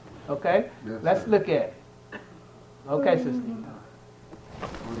 Okay? Yes, let's sir. look at it. Okay, Sister.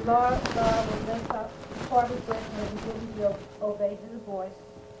 Lord, when they part his blessing and when you obey his voice.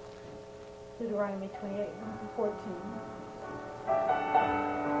 Deuteronomy 28, 1 through 14.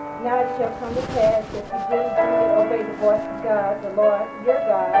 Now it shall come to pass if you diligently obey the voice of God, the Lord your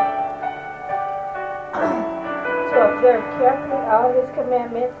God, to observe carefully all his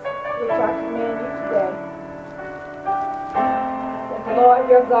commandments, which I command you today. That the Lord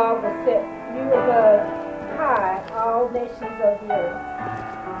your God will set you above high all nations of the earth.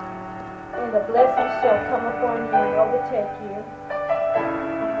 And the blessings shall come upon you and overtake you,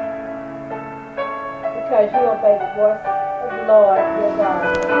 because you obey the voice of the Lord your God.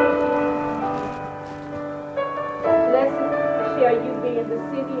 Blessed shall you be in the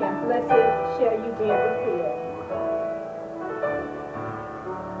city, and blessed shall you be in the field.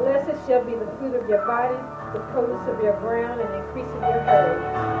 Blessed shall be the fruit of your body, the produce of your ground, and the increase of your herds,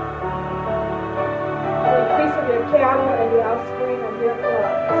 the increase of your cattle, and the offspring of your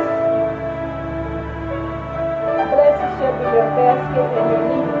flocks. Blessed shall be your basket and your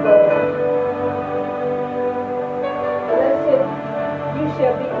kneading bowl. Blessed you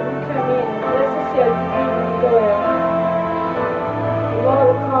shall be when you come in, and blessed shall you be when you go out. The Lord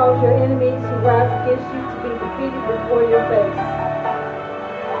will cause your enemies who rise against you to be defeated before your face.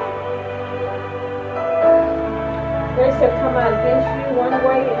 They shall come out against you one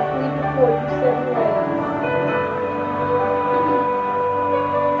way and flee before you 7 ways.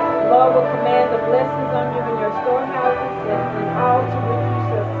 The Lord will command the blessings on you in your storehouses and in all to which you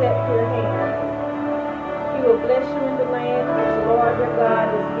shall set your hand. He will bless you in the land which the Lord your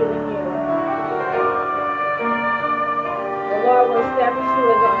God is giving you. The Lord will establish you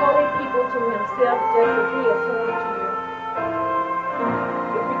as a holy people to himself, just as he has sworn to you.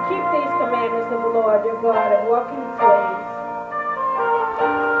 If you keep these commandments of the Lord your God and walk in his ways,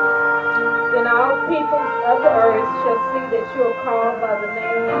 then all peoples of the earth shall see that you are called by the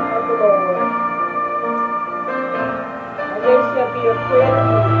name of the Lord, and they shall be afraid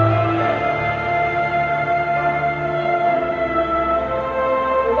of you.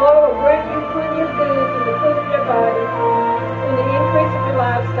 The Lord will grant you plenty of goods in the fruit of your body, in the increase of your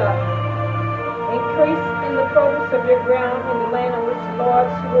livestock, increase in the produce of your ground in the land on which the Lord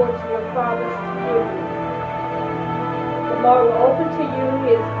swore to your fathers to give you. The Lord will open to you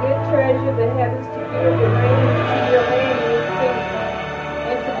his good treasure, the heavens, to give the rain to your land in its season,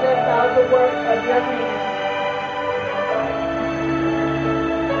 and to bless all the work of your hands.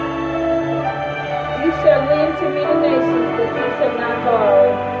 You shall lend to many nations, but you shall not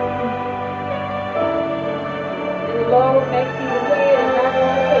borrow. And the Lord will make you the head and not the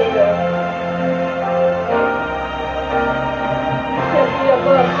tail. You shall be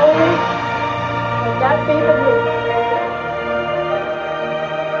above only, and not be beneath.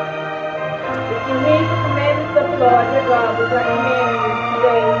 If you heed the commandments of the Lord your God, which I command you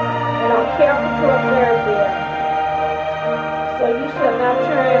today, and are careful to observe them, so you shall not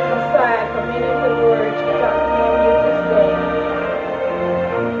turn aside from any of the words which I command you this day,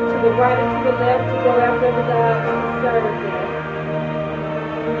 to the right and to the left to go after the gods and serve them.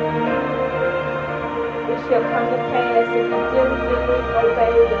 It shall come to pass if you diligently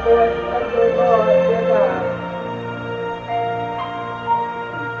obey the voice of the Lord your God.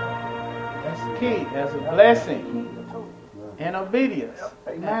 That's the key. That's a blessing in obedience.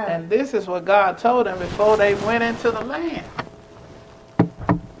 And this is what God told them before they went into the land.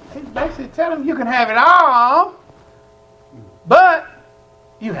 He's basically telling them you can have it all, but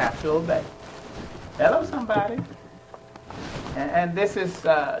you have to obey. Hello, somebody. And this is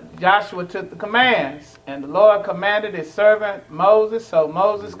Joshua took the commands, and the Lord commanded his servant Moses, so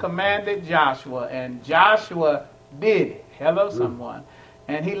Moses commanded Joshua, and Joshua did it. Hello, someone.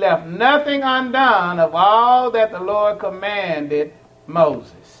 And he left nothing undone of all that the Lord commanded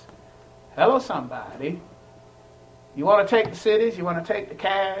Moses. Hello, somebody. You want to take the cities, you want to take the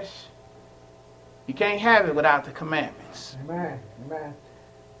cash, you can't have it without the commandments. Amen. Amen.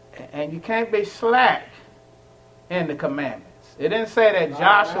 And you can't be slack in the commandments. It didn't say that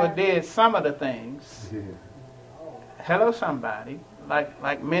Joshua did some of the things. Hello, somebody.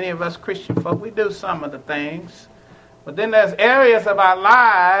 Like many of us Christian folk, we do some of the things. But then there's areas of our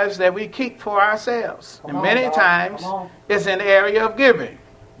lives that we keep for ourselves. And many times it's in the area of giving.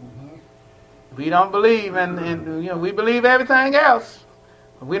 We don't believe in we believe everything else.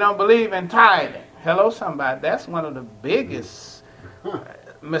 But we don't believe in tithing. Hello, somebody. That's one of the biggest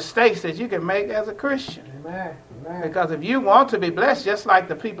mistakes that you can make as a Christian. Amen. Amen. Because if you want to be blessed, just like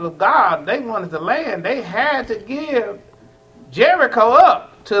the people of God, they wanted the land, they had to give Jericho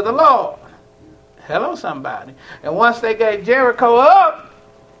up to the Lord. Hello, somebody. And once they gave Jericho up,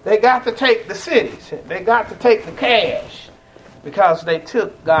 they got to take the cities. They got to take the cash because they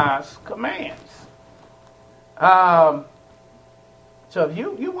took God's commands. So if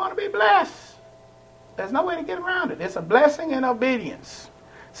you want to be blessed, there's no way to get around it. It's a blessing in obedience.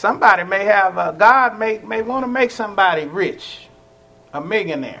 Somebody may have, God may want to make somebody rich, a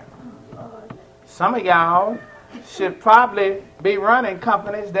millionaire. Some of y'all should probably be running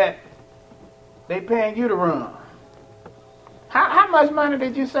companies that they paying you to run. How much money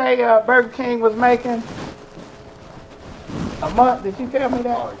did you say Burger King was making a month? Did you tell me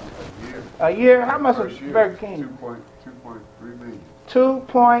that? A year? How much was Burger King? $2.3 million.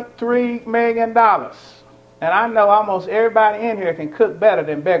 $2.3 million. And I know almost everybody in here can cook better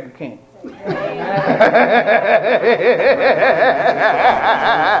than Burger King.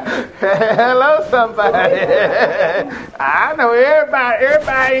 Hello, somebody. I know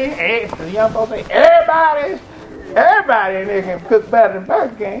everybody, the young folks say, everybody in here can cook better than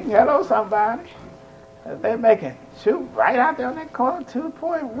Burger King. Hello, somebody. They're making right out there on that corner,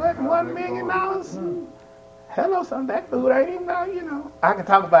 $2.1 million. Hello, son, that food ain't even know. I can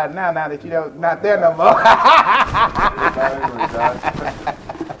talk about it now that you're not there no more.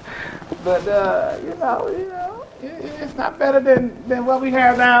 But, it's not better than what we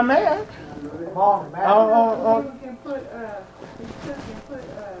have down there. Come on, man. You can put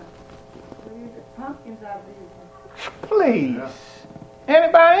pumpkins out there. Please.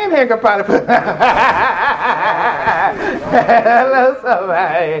 Anybody in here could probably put hello,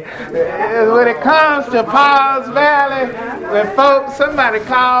 somebody. When it comes to Paul's Valley, when somebody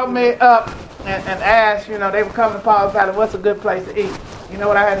called me up and asked, they would come to Paul's Valley, what's a good place to eat? You know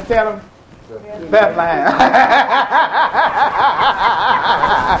what I had to tell them? Bethlehem.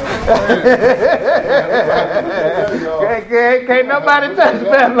 Can't nobody touch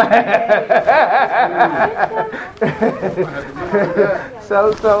Bethlehem.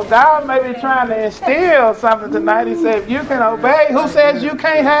 So God may be trying to instill something tonight. He said, if you can obey, who says you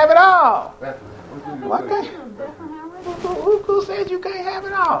can't have it all? What who says you can't have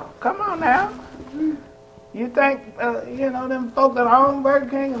it all? Come on now. You think, them folk that own Burger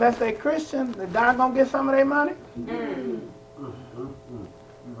King, unless they Christian, that God gonna get some of their money?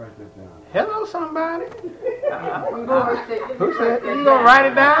 Hello, somebody. Who said you gonna write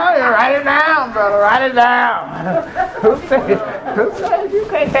it down? Yeah, write it down, brother. Write it down. Who said you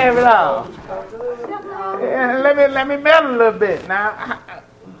can't have it all? Yeah, let me melt a little bit. Now,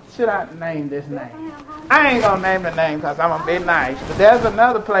 should I name this name? I ain't gonna name the name because I'm gonna be nice. But there's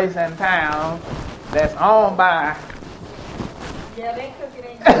another place in town that's owned by. Yeah, they cook it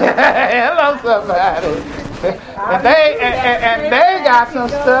in. Hello, somebody. And they got some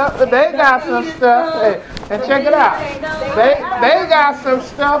stuff. They got some stuff. And check it out. They got some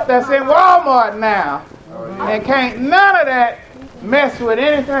stuff that's in Walmart now, and can't none of that mess with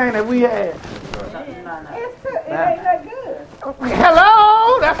anything that we had. It ain't that good.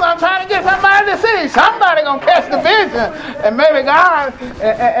 Hello, that's what I'm trying to get somebody to see. Somebody gonna catch the vision, and maybe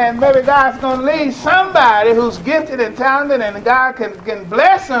God's gonna lead somebody who's gifted and talented, and God can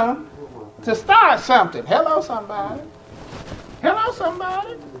bless them to start something. Hello, somebody. Hello,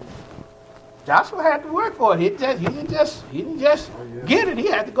 somebody. Joshua had to work for it. He didn't just get it. He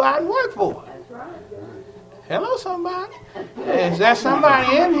had to go out and work for it. That's right. Hello, somebody. Is there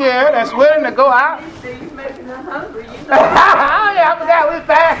somebody in here that's willing to go out? You see, you're making them hungry. You know. I forgot we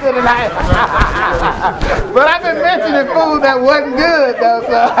fasted tonight. But I've been mentioning food that wasn't good, though.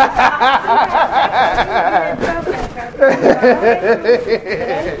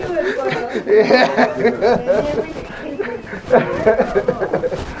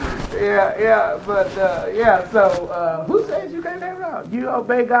 So who says you can't have it all? You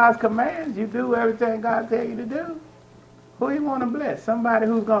obey God's commands. You do everything God tells you to do. Who you want to bless? Somebody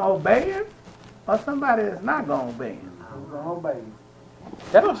who's going to obey him, or somebody that's not going to obey him? I'm going to obey you.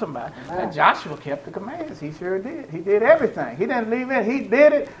 Tell somebody. And Joshua kept the commands. He sure did. He did everything. He didn't leave it. He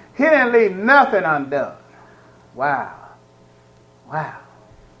did it. He didn't leave nothing undone. Wow. Wow.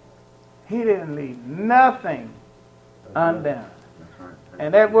 He didn't leave nothing undone.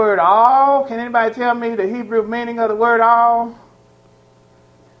 And that word all, can anybody tell me the Hebrew meaning of the word all?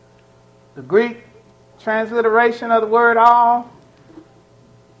 The Greek transliteration of the word all?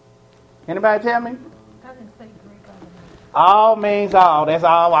 Anybody tell me? I didn't say Greek. All means all. That's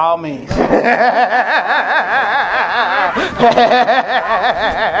all means. All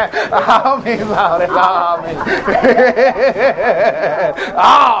means all. That's all means.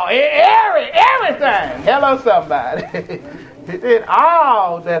 All. Everything. Hello, somebody. He did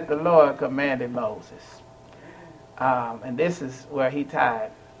all that the Lord commanded Moses. And this is where he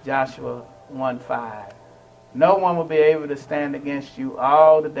tied Joshua 1:5. No one will be able to stand against you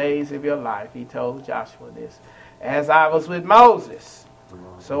all the days of your life. He told Joshua this. As I was with Moses,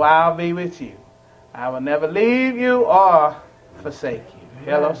 so I'll be with you. I will never leave you or forsake you.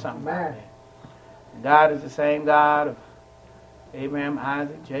 Hello, somebody. God is the same God of Abraham,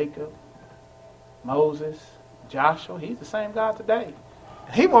 Isaac, Jacob, Moses, Joshua. He's the same God today.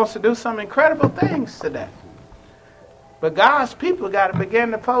 He wants to do some incredible things today. But God's people got to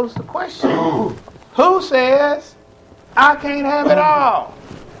begin to pose the question. Who says I can't have it all?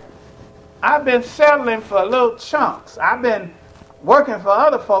 I've been settling for little chunks. I've been working for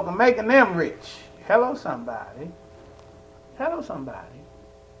other folk and making them rich. Hello, somebody. Hello, somebody.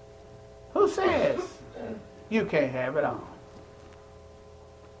 Who says you can't have it all?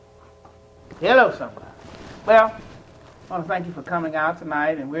 Hello, somebody. Well, I want to thank you for coming out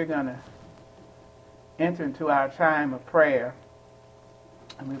tonight, and we're going to enter into our time of prayer.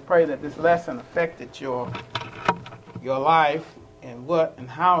 And we pray that this lesson affected your life and what and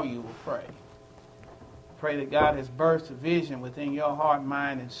how you will pray. Pray that God has birthed a vision within your heart,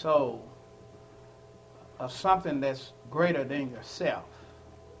 mind, and soul of something that's greater than yourself.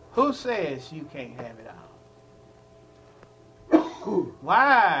 Who says you can't have it all?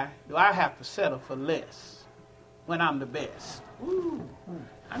 Why do I have to settle for less when I'm the best? Ooh,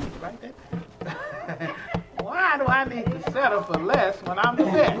 I need to write that down. Why do I need to settle for less when I'm the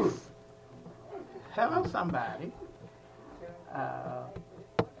best? Hello, somebody.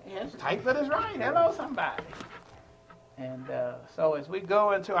 Yes, type it is right. Hello, somebody. And so as we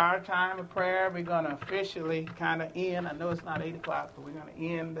go into our time of prayer, we're going to officially kind of end. I know it's not 8 o'clock, but we're going to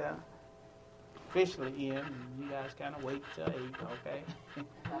end, officially end. And you guys kind of wait till 8, okay?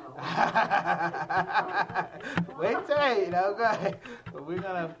 Wait till 8, okay? But we're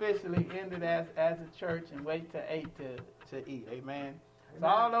going to officially end it as a church and wait till 8 to eat. Amen? So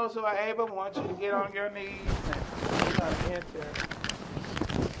all those who are able, I want you to get on your knees and we're going to enter.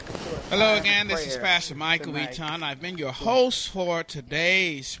 Hello again, this is Pastor Michael Eaton. I've been your host for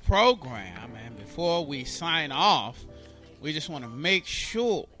today's program, and before we sign off, we just want to make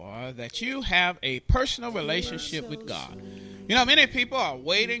sure that you have a personal relationship with God. You know, many people are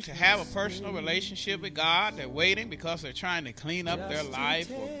waiting to have a personal relationship with God. They're waiting because they're trying to clean up their life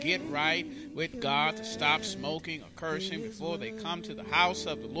or get right with God, to stop smoking or cursing before they come to the house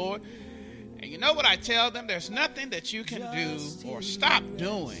of the Lord. And you know what I tell them? There's nothing that you can do or stop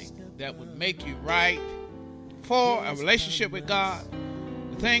doing that would make you right for a relationship with God.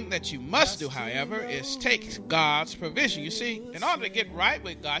 The thing that you must do, however, is take God's provision. You see, in order to get right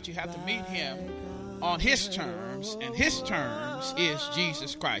with God, you have to meet Him on His terms, and His terms is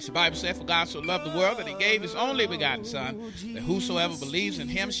Jesus Christ. The Bible said, for God so loved the world that He gave His only begotten Son, that whosoever believes in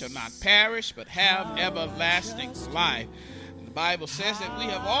Him shall not perish, but have everlasting life. And the Bible says that we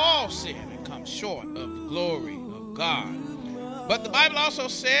have all sinned and come short of the glory of God. But the Bible also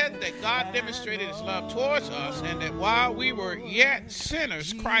said that God demonstrated His love towards us, and that while we were yet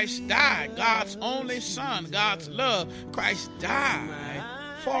sinners, Christ died. God's only Son, God's love, Christ died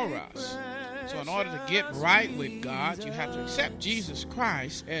for us. So in order to get right with God, you have to accept Jesus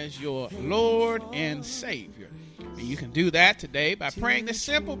Christ as your Lord and Savior. And you can do that today by praying this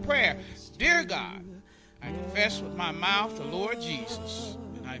simple prayer. Dear God, I confess with my mouth the Lord Jesus,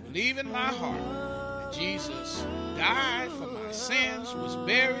 and I believe in my heart that Jesus died for my sins, was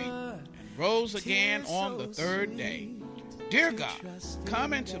buried, and rose again on the third day. Dear God,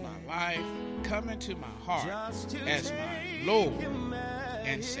 come into my life, come into my heart as my Lord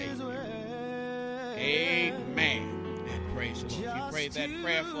and Savior. Amen. And praise the Lord. If you prayed that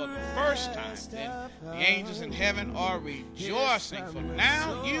prayer for the first time, then the angels in heaven are rejoicing, for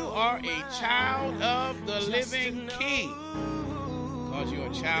now you are a child of the living King. Because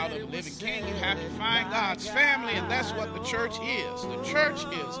you're a child of the living King, you have to find God's family, and that's what the church is. The church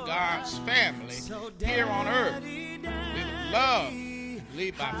is God's family here on earth. We would love to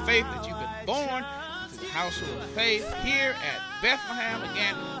believe by faith that you've been born to the household of faith here at Bethlehem.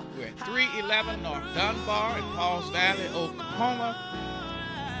 Again, we're at 311 North Dunbar in Pauls Valley, Oklahoma,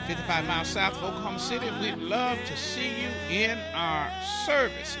 55 miles south of Oklahoma City. We'd love to see you in our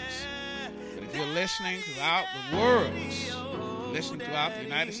services. But if you're listening throughout the world, listening throughout the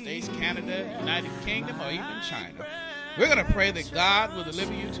United States, Canada, United Kingdom, or even China, we're going to pray that God will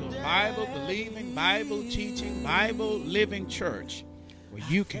deliver you to a Bible-believing, Bible-teaching, Bible-living church where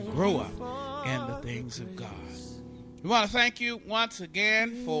you can grow up in the things of God. We want to thank you once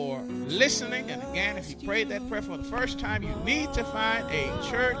again for listening. And again, if you prayed that prayer for the first time, you need to find a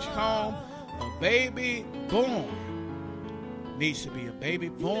church home. A baby born needs to be a baby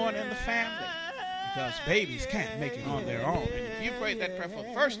born in the family, because babies can't make it on their own. And if you prayed that prayer for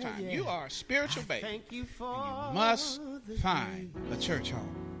the first time, you are a spiritual baby, and you must find a church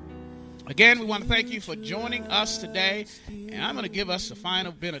home. Again, we want to thank you for joining us today, and I'm going to give us the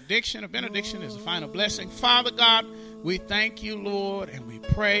final benediction. A benediction is a final blessing. Father God, we thank you, Lord, and we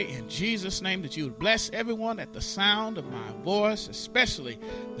pray in Jesus' name that you would bless everyone at the sound of my voice, especially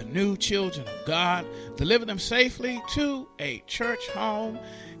the new children of God. Deliver them safely to a church home,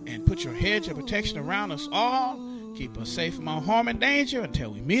 and put your hedge of protection around us all. Keep us safe from all harm and danger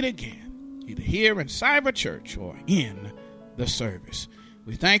until we meet again, either here in Cyber Church or in the service.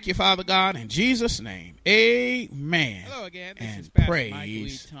 We thank you, Father God, in Jesus' name. Amen. Hello again. This is Pastor Michael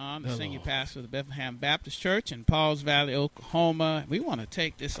Eaton, the senior pastor of the Bethlehem Baptist Church in Pauls Valley, Oklahoma. We want to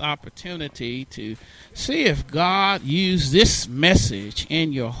take this opportunity to see if God used this message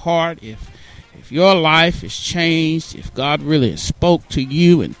in your heart, if your life is changed, if God really spoke to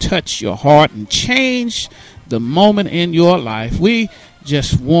you and touched your heart and changed the moment in your life. We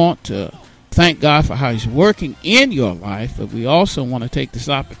just want to thank God for how he's working in your life, but we also want to take this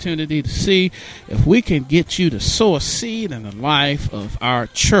opportunity to see if we can get you to sow a seed in the life of our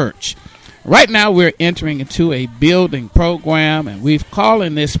church. Right now we're entering into a building program, and we've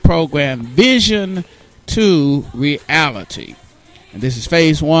calling this program Vision to Reality. And this is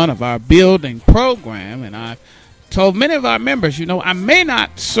phase 1 of our building program, and I've told many of our members, I may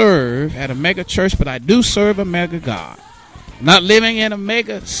not serve at a mega church, but I do serve a mega God. I'm not living in a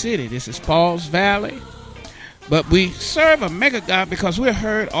mega city. This is Pauls Valley. But we serve a mega God because we're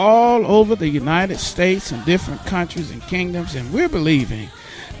heard all over the United States and different countries and kingdoms, and we're believing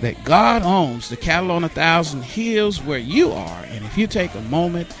that God owns the cattle on 1,000 hills where you are. And if you take a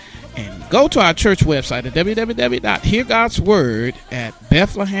moment and go to our church website at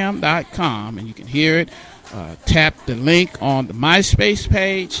www.heargodsword@bethlehem.com, and you can hear it. Tap the link on the MySpace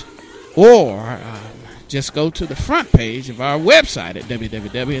page, or just go to the front page of our website at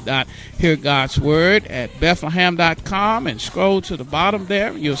www.heargodsword@bethlehem.com and scroll to the bottom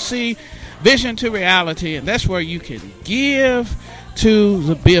there. You'll see Vision to Reality, and that's where you can give to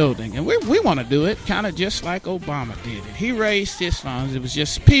the building. And we want to do it kind of just like Obama did it. He raised his funds. It was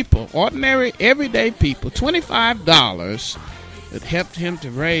just people, ordinary, everyday people, $25 that helped him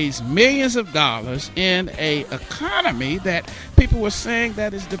to raise millions of dollars in a economy that people were saying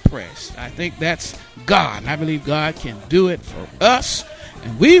that is depressed. I think that's God, and I believe God can do it for us,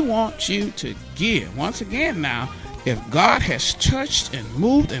 and we want you to give. Once again now, if God has touched and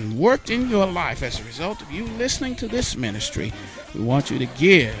moved and worked in your life as a result of you listening to this ministry, we want you to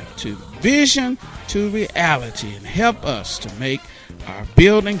give to Vision to Reality and help us to make our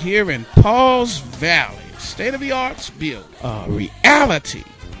building here in Pauls Valley, state-of-the-art build, reality,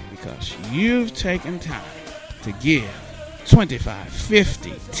 because you've taken time to give 25,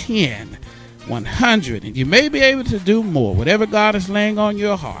 50, 10, 100, and you may be able to do more, whatever God is laying on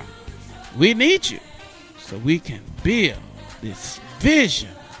your heart. We need you so we can build this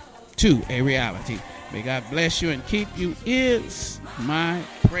vision to a reality. May God bless you and keep you is my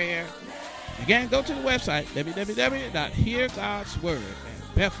prayer. Again, go to the website,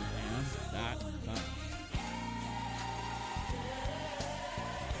 www.heargodsword@bethlehem.com.